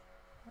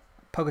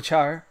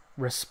 Pogačar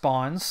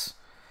responds,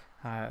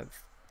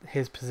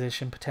 his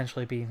position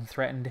potentially being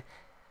threatened.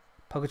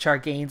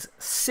 Pogačar gains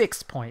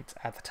 6 points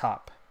at the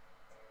top,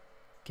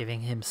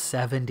 giving him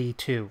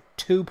 72.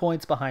 2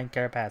 points behind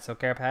Carapaz. So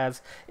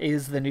Carapaz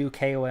is the new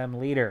KOM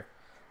leader,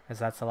 as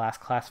that's the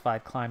last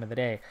classified climb of the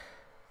day.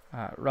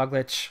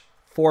 Roglic,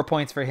 4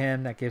 points for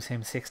him. That gives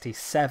him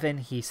 67.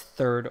 He's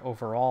 3rd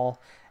overall.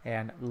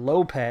 And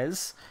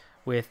Lopez,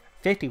 with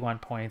 51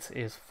 points,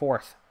 is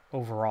 4th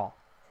overall.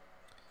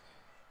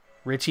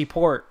 Richie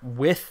Porte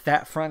with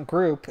that front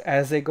group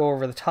as they go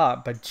over the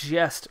top, but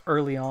just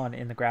early on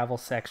in the gravel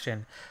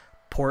section,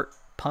 Porte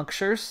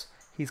punctures.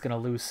 He's going to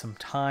lose some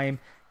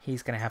time.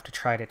 He's going to have to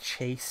try to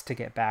chase to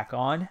get back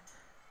on.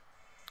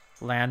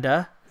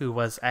 Landa, who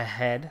was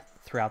ahead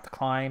throughout the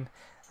climb,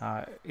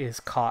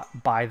 is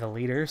caught by the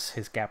leaders.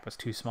 His gap was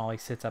too small. He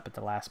sits up at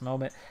the last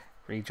moment.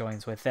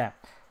 rejoins with them.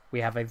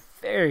 We have a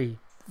very,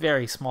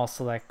 very small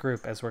select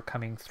group as we're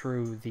coming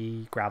through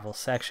the gravel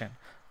section.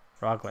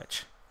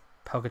 Roglic,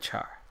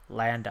 Pogačar,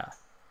 Landa,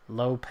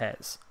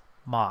 Lopez,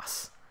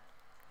 Moss.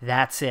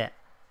 That's it.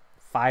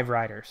 5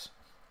 riders.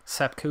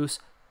 Sepp Kuss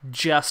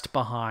just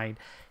behind.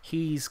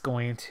 He's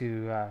going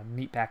to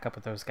meet back up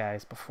with those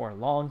guys before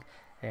long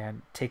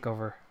and take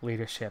over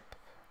leadership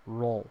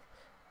role.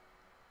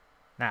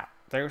 Now,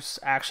 there's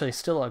actually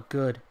still a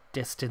good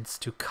distance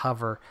to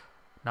cover,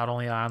 not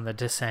only on the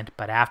descent,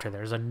 but after.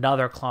 There's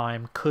another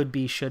climb, could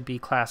be, should be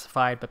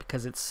classified, but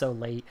because it's so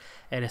late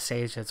in a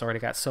stage that's already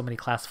got so many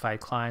classified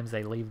climbs,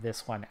 they leave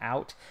this one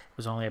out. It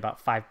was only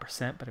about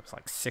 5%, but it was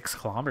like 6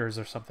 kilometers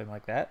or something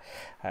like that.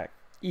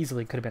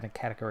 Easily could have been a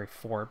category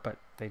 4, but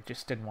they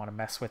just didn't want to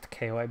mess with the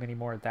KOM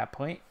anymore at that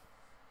point.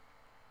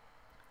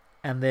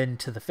 And then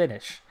to the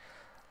finish.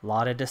 A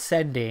lot of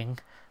descending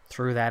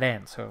through that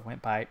end, so it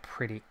went by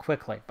pretty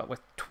quickly. But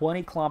with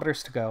 20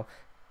 kilometers to go,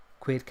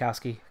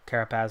 Kwiatkowski,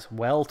 Carapaz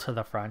well to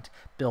the front.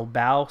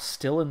 Bilbao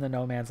still in the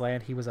no man's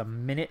land. He was a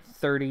minute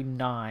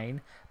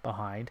 39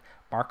 behind.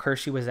 Mark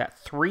Hirschi was at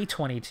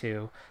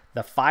 3:22.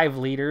 The 5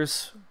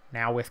 leaders,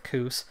 now with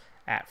Kuss,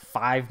 at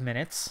 5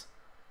 minutes.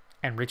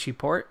 And Richie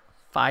Porte,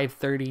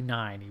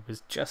 5:39. He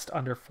was just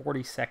under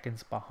 40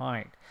 seconds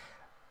behind.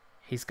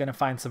 He's going to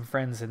find some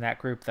friends in that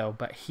group, though,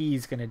 but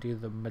he's going to do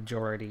the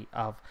majority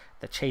of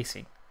the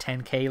chasing.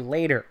 10K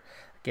later.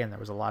 Again, there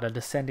was a lot of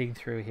descending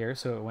through here,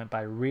 so it went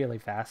by really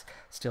fast.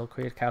 Still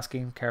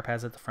Kwiatkowski and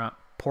Carapaz at the front.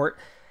 Porte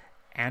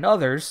and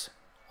others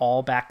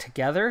all back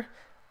together.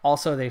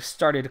 Also, they've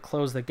started to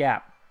close the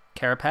gap.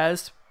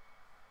 Carapaz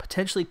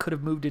potentially could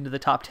have moved into the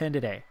top 10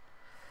 today.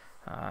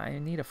 I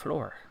need a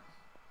floor.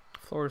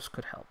 Floors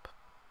could help.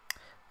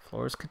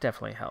 Floors could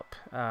definitely help.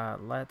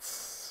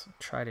 Let's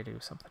try to do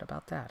something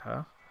about that,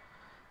 huh?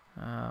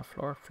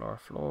 Floor,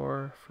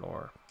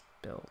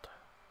 build,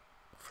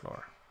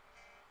 floor.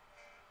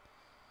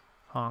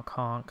 Honk,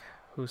 honk.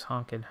 Who's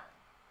honking?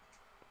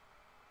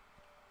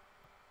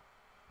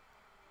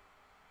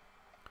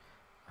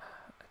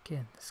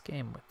 Again, this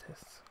game with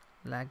this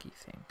laggy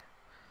thing.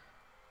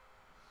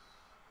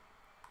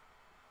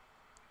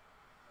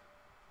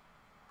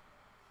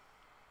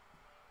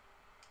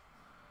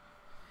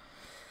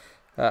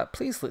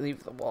 Please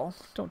leave the wall.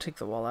 Don't take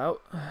the wall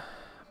out. I'm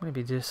going to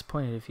be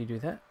disappointed if you do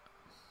that.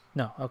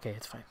 No, okay,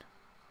 it's fine.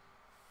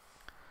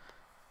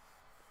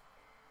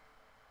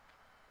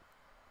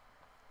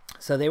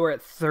 So they were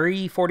at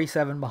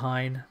 3:47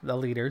 behind the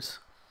leaders.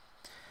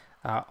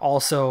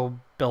 Also,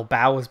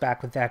 Bilbao was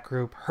back with that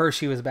group.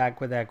 Hirschi was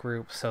back with that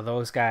group. So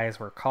those guys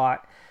were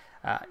caught.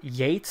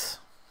 Yates,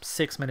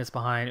 6 minutes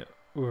behind.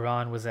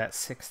 Uran was at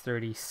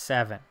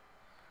 6:37.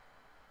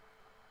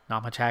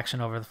 Not much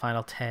action over the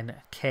final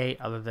 10K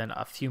other than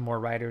a few more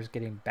riders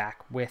getting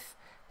back with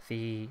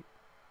the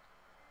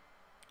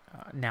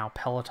now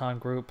Peloton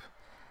group.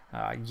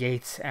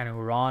 Yates and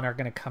Uran are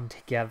going to come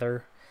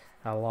together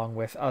along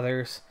with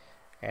others.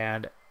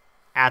 And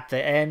at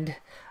the end,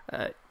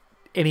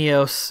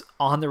 Ineos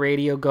on the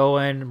radio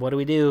going, what do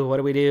we do? What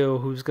do we do?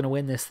 Who's going to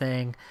win this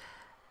thing?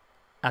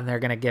 And they're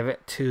going to give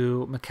it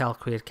to Mikel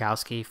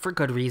Kwiatkowski for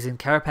good reason.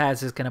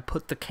 Carapaz is going to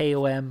put the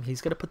KOM.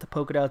 He's going to put the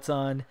polka dots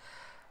on.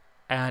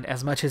 And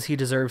as much as he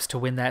deserves to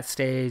win that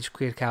stage,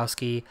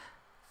 Kwiatkowski,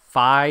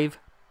 5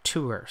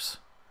 tours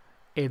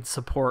in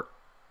support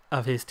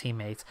of his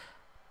teammates.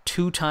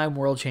 2-time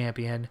world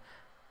champion.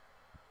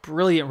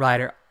 Brilliant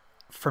rider.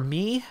 For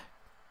me,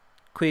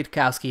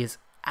 Kwiatkowski is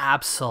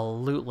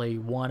absolutely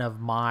one of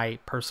my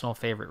personal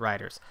favorite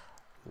riders.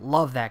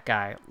 Love that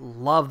guy.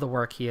 Love the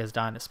work he has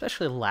done,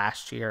 especially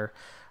last year.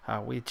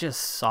 We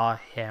just saw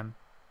him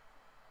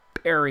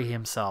bury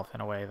himself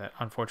in a way that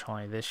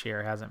unfortunately this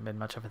year hasn't been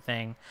much of a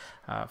thing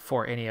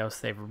for Ineos.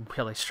 They've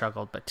really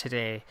struggled, but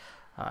today,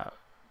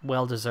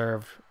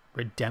 well-deserved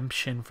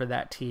redemption for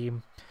that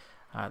team.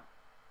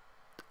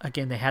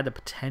 Again, they had the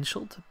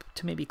potential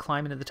to maybe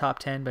climb into the top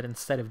 10, but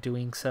instead of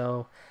doing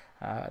so,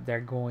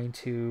 they're going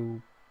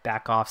to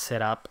back off,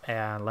 sit up,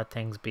 and let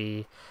things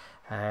be.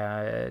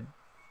 Didn't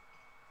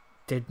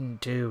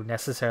do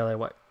necessarily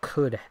what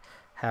could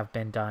have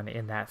been done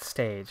in that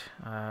stage.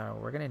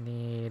 We're going to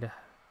need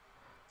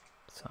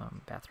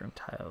some bathroom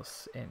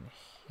tiles in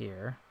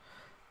here.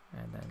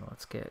 And then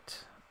let's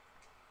get...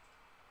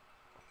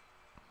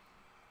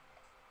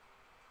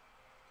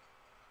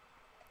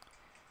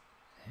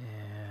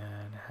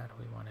 And how do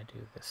we want to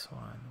do this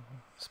one?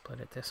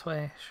 Split it this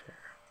way? Sure.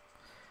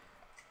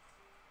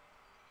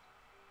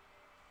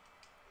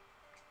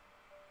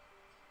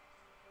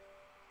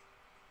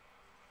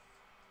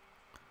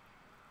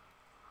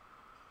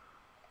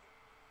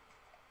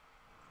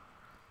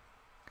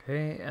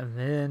 Okay, and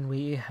then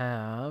we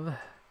have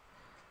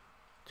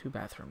 2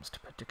 bathrooms to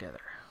put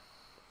together.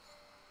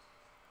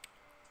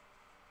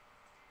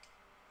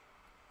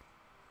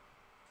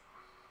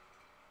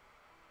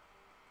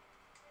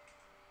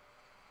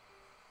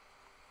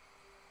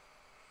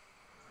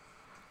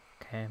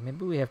 Okay,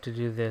 maybe we have to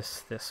do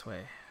this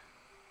way.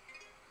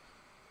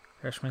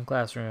 Freshman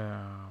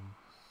classroom.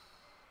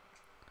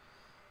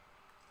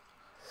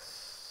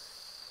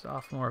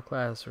 Sophomore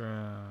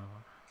classroom.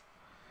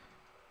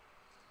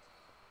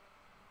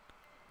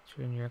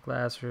 Junior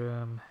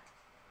classroom.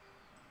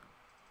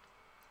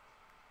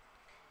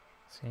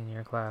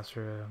 Senior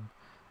classroom.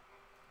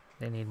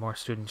 They need more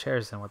student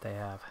chairs than what they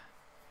have.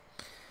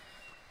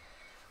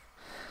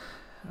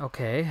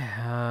 Okay,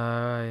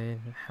 how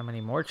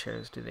many more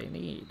chairs do they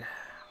need?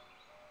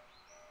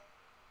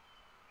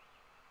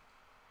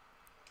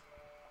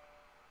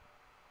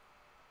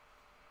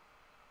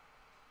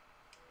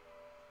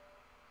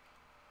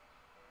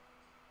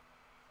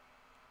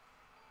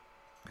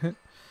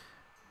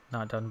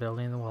 Not done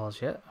building the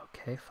walls yet.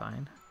 Okay,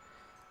 fine.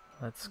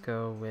 Let's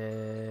go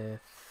with...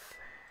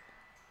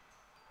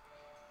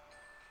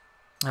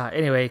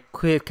 anyway,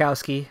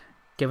 Kwiatkowski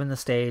given the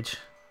stage.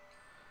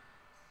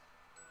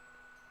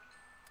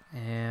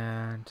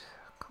 And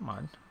come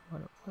on,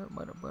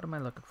 what am I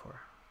looking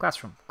for?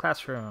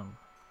 Classroom.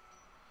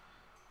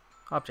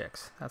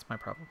 Objects, that's my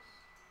problem.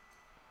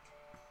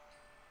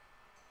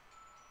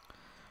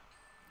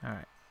 All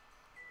right.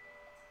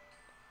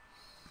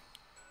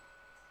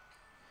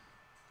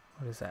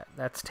 What is that?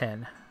 That's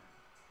 10.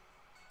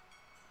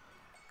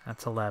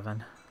 That's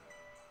 11.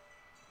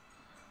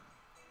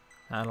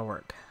 That'll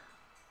work.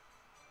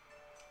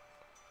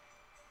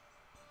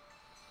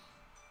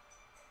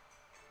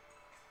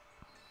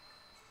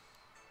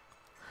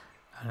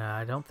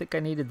 I don't think I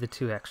needed the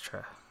 2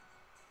 extra.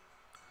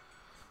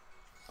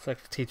 Looks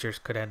like the teachers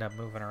could end up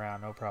moving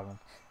around, no problem.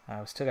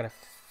 We still got to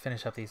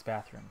finish up these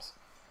bathrooms.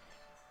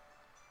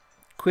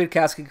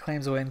 Kwiatkowski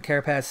claims a win.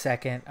 Carapaz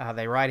second.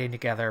 They ride in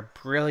together.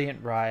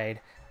 Brilliant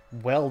ride.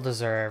 Well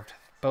deserved.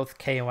 Both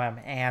KOM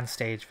and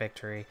stage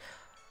victory.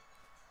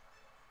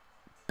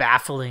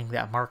 Baffling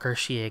that Mark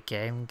Hershey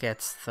again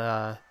gets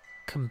the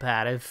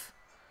combative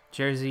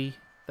jersey,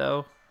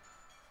 though.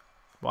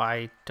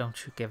 Why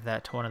don't you give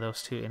that to one of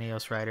those 2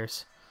 Ineos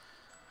riders?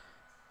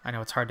 I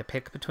know it's hard to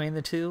pick between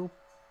the 2,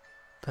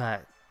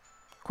 but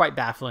quite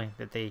baffling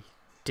that they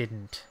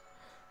didn't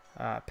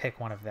pick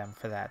one of them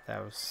for that.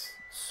 That was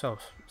so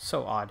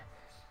odd.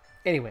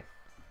 Anyway,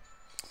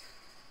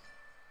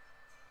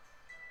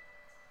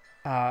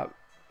 Van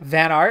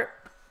Aert,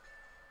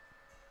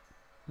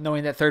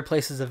 knowing that 3rd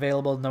place is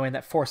available, knowing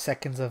that 4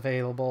 seconds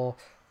available,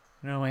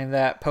 knowing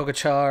that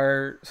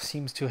Pogačar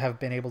seems to have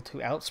been able to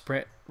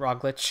outsprint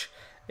Roglic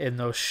in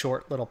those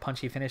short little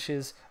punchy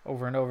finishes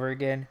over and over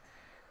again.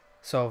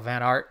 So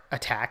Van Aert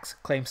attacks,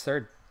 claims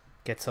 3rd,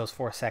 gets those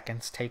 4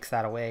 seconds, takes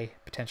that away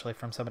potentially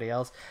from somebody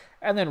else.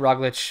 And then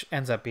Roglic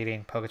ends up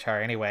beating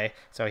Pogačar anyway,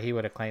 so he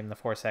would have claimed the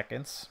 4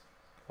 seconds.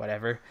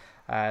 Whatever.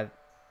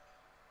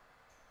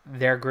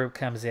 Their group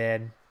comes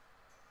in.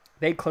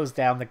 They closed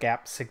down the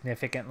gap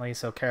significantly,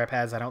 so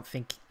Carapaz, I don't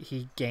think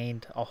he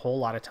gained a whole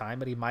lot of time,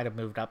 but he might have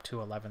moved up to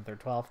 11th or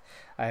 12th.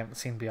 I haven't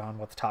seen beyond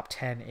what the top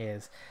 10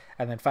 is.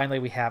 And then finally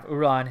we have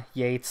Uran,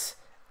 Yates,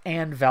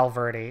 and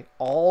Valverde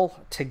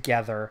all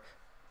together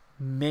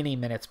many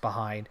minutes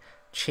behind,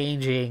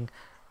 changing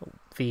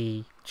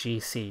the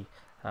GC.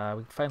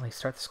 We finally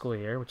start the school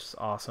year, which is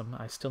awesome.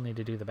 I still need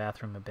to do the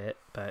bathroom a bit,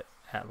 but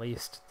at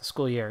least the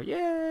school year.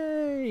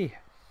 Yay!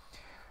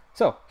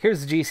 So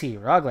here's the GC.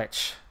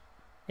 Roglic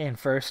in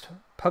first.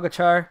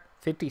 Pogačar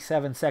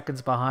 57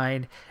 seconds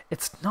behind.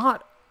 It's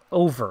not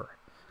over,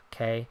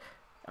 okay?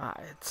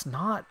 It's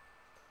not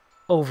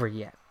over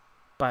yet,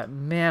 but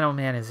man, oh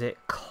man, is it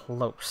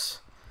close.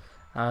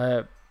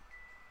 Oh,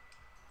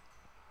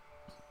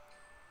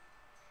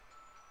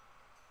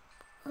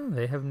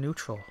 they have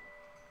neutral.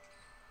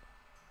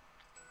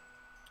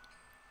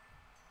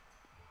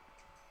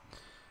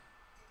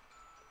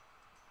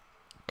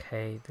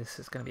 Okay, this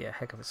is going to be a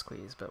heck of a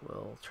squeeze, but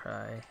we'll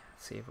try,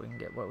 see if we can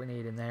get what we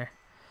need in there.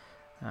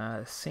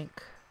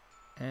 Sink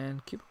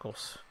and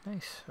cubicles.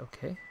 Nice,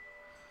 okay.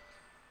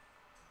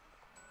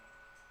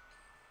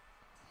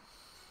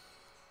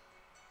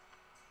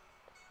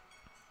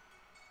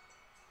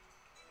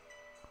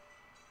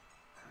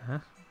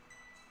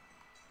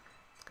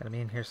 It's got to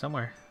be in here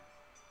somewhere.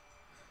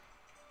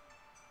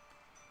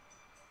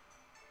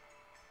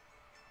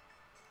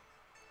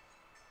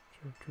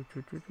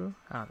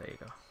 Ah, there you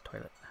go.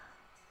 Toilet.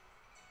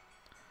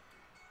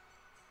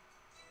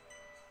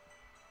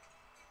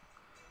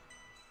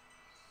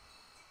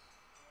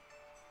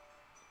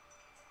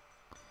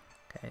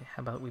 Okay,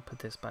 how about we put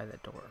this by the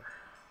door?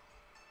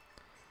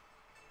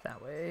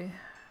 That way.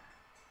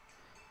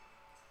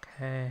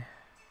 Okay.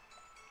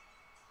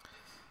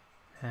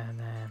 And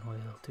then we'll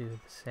do the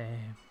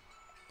same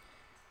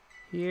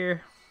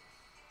here.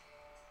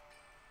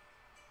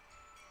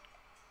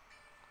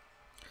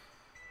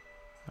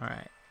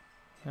 Alright,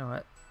 you know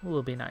what?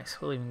 We'll be nice.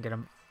 We'll even give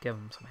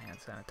him some hand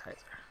sanitizer.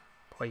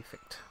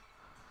 Perfect.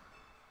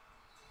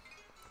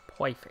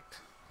 Perfect.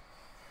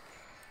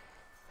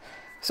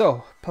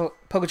 So,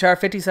 Pogačar,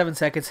 57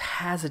 seconds,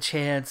 has a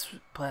chance,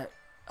 but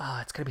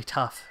it's going to be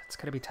tough. It's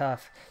going to be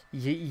tough.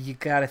 You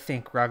got to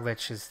think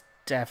Roglic is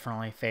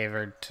definitely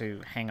favored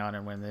to hang on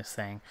and win this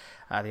thing.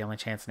 The only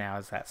chance now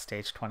is that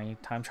stage 20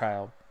 time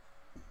trial.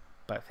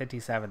 But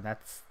 57,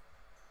 that's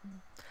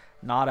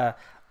not a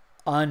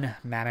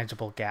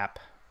unmanageable gap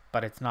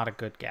but it's not a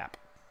good gap.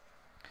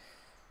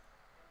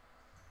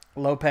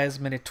 Lopez,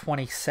 minute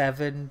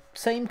 27.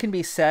 Same can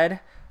be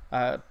said.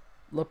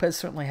 Lopez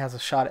certainly has a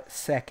shot at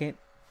second.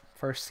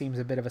 First seems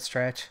a bit of a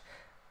stretch,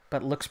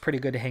 but looks pretty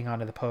good to hang on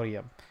to the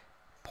podium.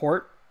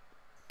 Port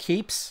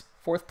keeps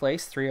fourth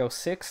place,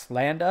 306.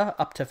 Landa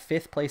up to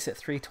fifth place at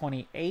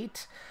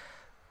 328.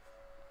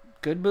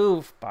 Good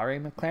move.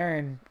 Bahrain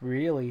McLaren,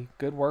 really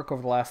good work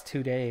over the last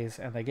 2 days,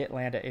 and they get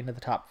Landa into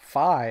the top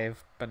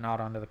 5, but not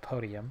onto the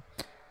podium.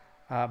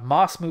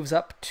 Moss moves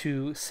up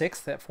to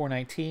 6th at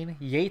 419.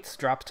 Yates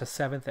drops to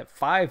 7th at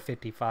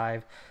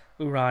 555.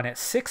 Uran at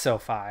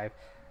 605.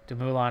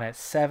 Dumoulin at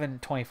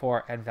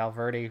 724. And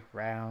Valverde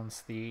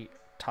rounds the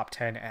top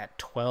 10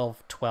 at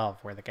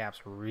 1212, where the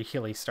gaps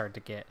really start to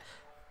get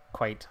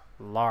quite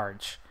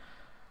large.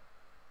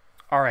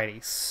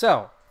 Alrighty,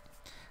 so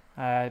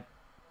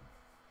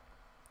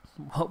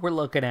what we're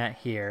looking at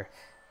here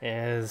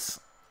is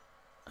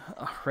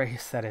a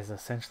race that is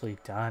essentially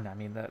done. I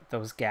mean,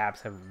 those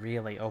gaps have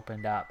really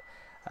opened up.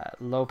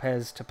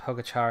 Lopez to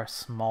Pogačar,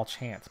 small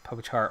chance.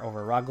 Pogačar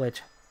over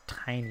Roglic,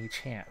 tiny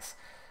chance.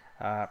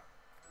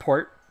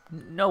 Port,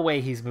 no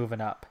way he's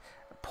moving up.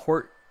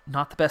 Port,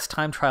 not the best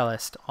time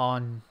trialist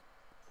on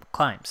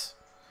climbs.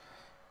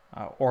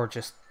 Or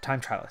just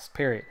time trialist,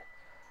 period.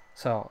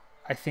 So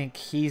I think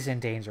he's in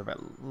danger.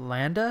 But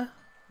Landa's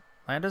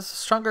a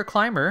stronger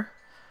climber.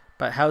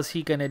 But how's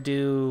he going to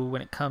do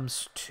when it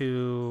comes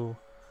to...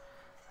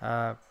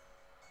 how's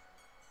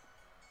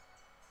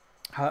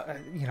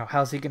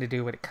he going to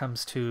do when it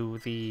comes to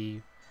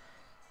the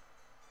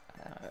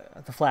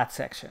flat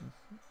section?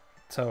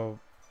 So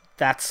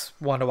that's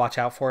one to watch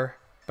out for,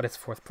 but it's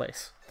fourth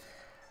place.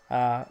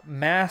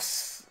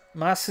 Mass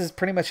is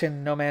pretty much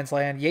in no man's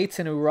land. Yates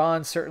and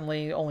Uran,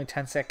 certainly only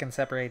 10 seconds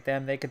separate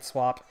them. They could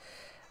swap.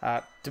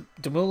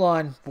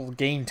 Dumoulin will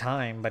gain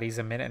time, but he's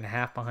a minute and a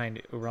half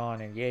behind Uran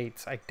and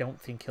Yates. I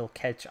don't think he'll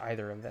catch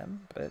either of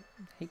them, but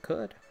he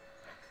could.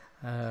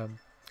 And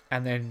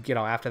then,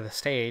 after the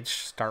stage,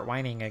 start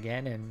whining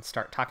again and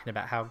start talking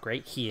about how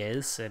great he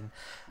is and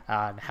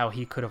how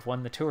he could have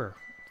won the Tour.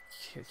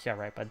 Yeah,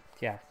 right, bud.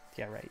 Yeah,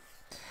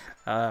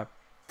 right.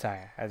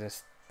 Sorry,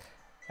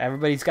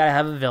 everybody's got to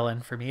have a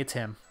villain. For me, it's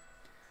him.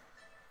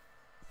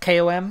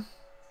 KOM,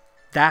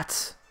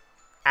 that's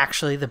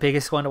actually the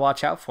biggest one to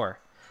watch out for.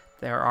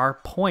 There are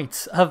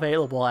points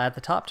available at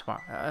the top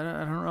tomorrow.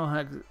 I don't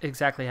know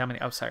exactly how many.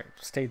 Oh, sorry,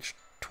 stage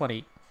 20.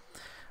 I'm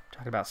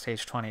talking about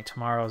stage 20.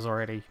 Tomorrow's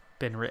already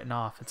been written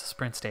off. It's a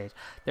sprint stage.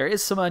 There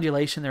is some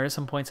undulation. There is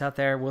some points out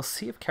there. We'll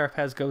see if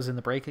Carapaz goes in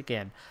the break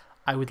again.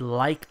 I would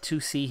like to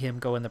see him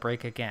go in the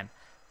break again.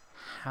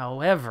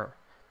 However,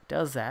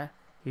 does that,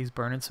 he's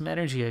burning some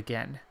energy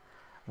again.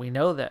 We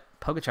know that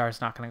Pogačar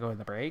is not going to go in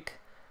the break.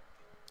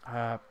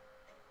 I'd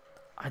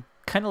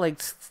kind of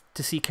like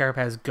to see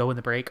Carapaz go in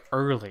the break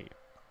early.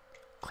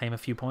 Claim a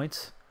few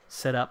points,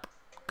 sit up,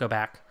 go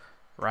back,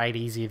 ride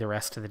easy the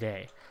rest of the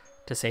day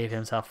to save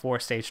himself for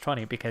stage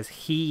 20, because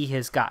he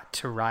has got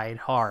to ride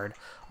hard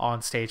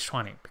on stage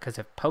 20. Because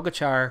if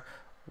Pogačar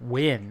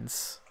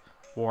wins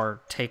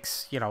or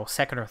takes,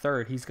 second or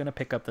third, he's going to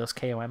pick up those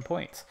KOM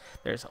points.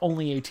 There's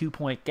only a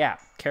 2-point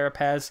gap.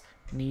 Carapaz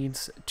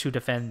needs to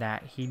defend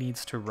that. He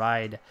needs to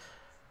ride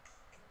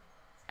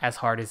as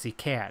hard as he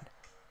can,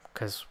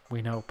 because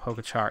we know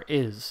Pogačar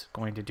is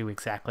going to do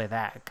exactly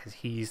that, because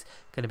he's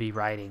going to be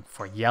riding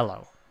for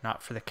yellow,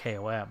 not for the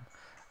KOM.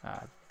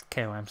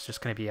 KOM is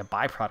just going to be a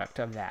byproduct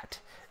of that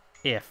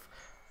if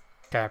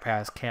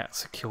Carapaz can't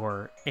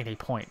secure any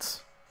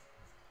points.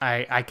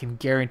 I can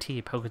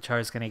guarantee Pogačar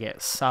is going to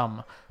get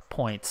some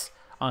points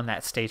on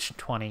that stage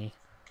 20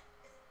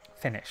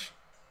 finish.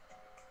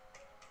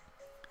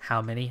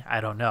 How many? I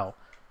don't know.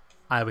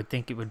 I would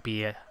think it would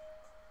be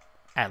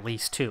at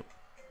least 2.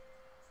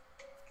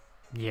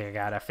 You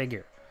gotta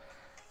figure.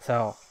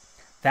 So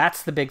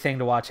that's the big thing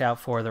to watch out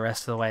for the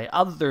rest of the way.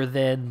 Other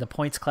than the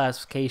points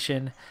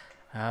classification,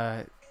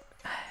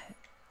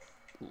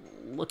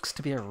 looks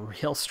to be a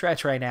real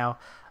stretch right now.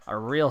 A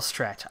real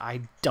stretch.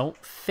 I don't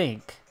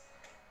think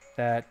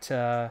that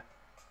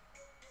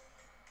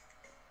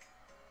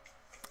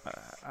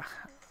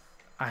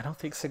I don't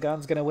think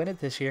Sagan's gonna win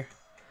it this year.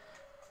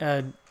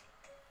 It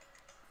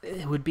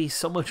would be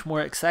so much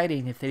more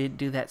exciting if they didn't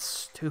do that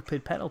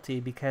stupid penalty,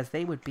 because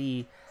they would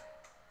be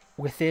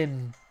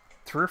within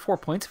 3 or 4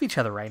 points of each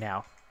other right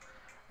now.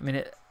 I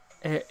mean,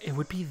 it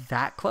would be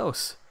that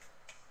close.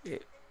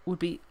 It would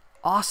be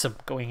awesome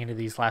going into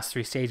these last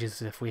 3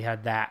 stages if we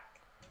had that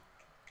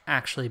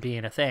actually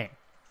being a thing,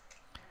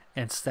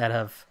 instead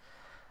of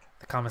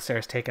the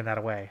commissaires taking that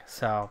away.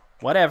 So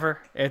whatever,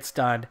 it's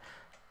done.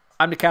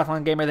 I'm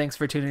Decathlon Gamer. Thanks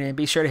for tuning in.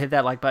 Be sure to hit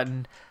that like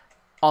button.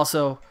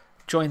 Also,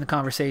 join the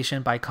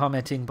conversation by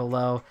commenting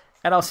below,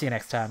 and I'll see you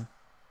next time.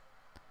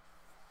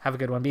 Have a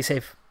good one. Be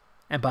safe,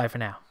 and bye for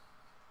now.